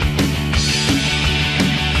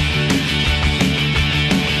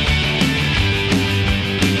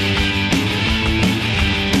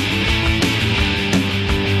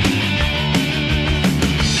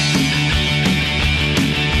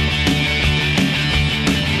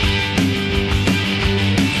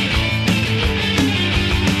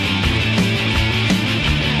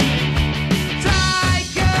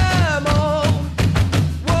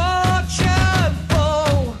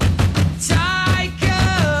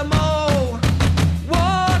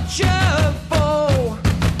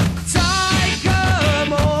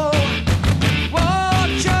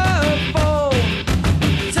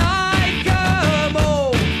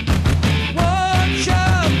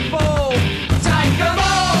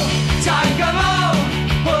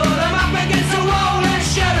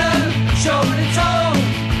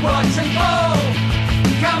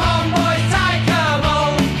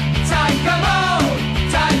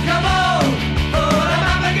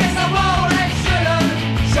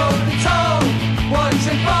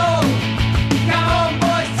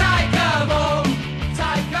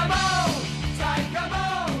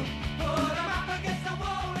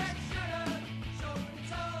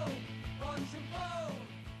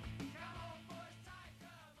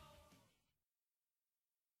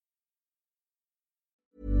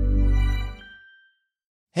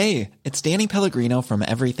 Hey, it's Danny Pellegrino from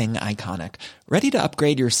Everything Iconic. Ready to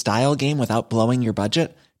upgrade your style game without blowing your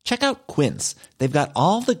budget? Check out Quince. They've got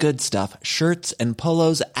all the good stuff, shirts and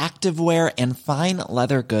polos, activewear, and fine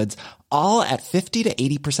leather goods, all at 50 to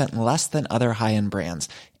 80% less than other high-end brands.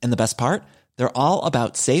 And the best part? They're all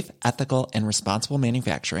about safe, ethical, and responsible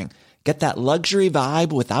manufacturing. Get that luxury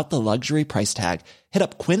vibe without the luxury price tag. Hit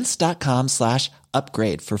up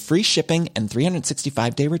quince.com/upgrade for free shipping and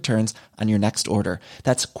 365-day returns on your next order.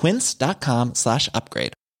 That's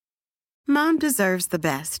quince.com/upgrade. Mom deserves the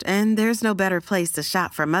best, and there's no better place to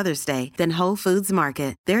shop for Mother's Day than Whole Foods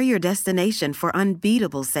Market. They're your destination for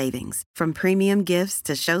unbeatable savings, from premium gifts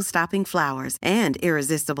to show-stopping flowers and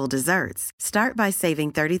irresistible desserts. Start by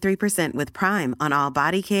saving 33% with Prime on all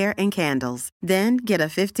body care and candles. Then get a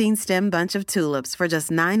 15-stem bunch of tulips for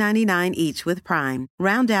just $9.99 each with Prime.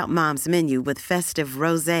 Round out Mom's menu with festive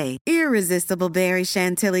rosé, irresistible berry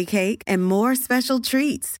chantilly cake, and more special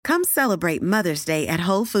treats. Come celebrate Mother's Day at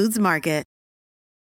Whole Foods Market.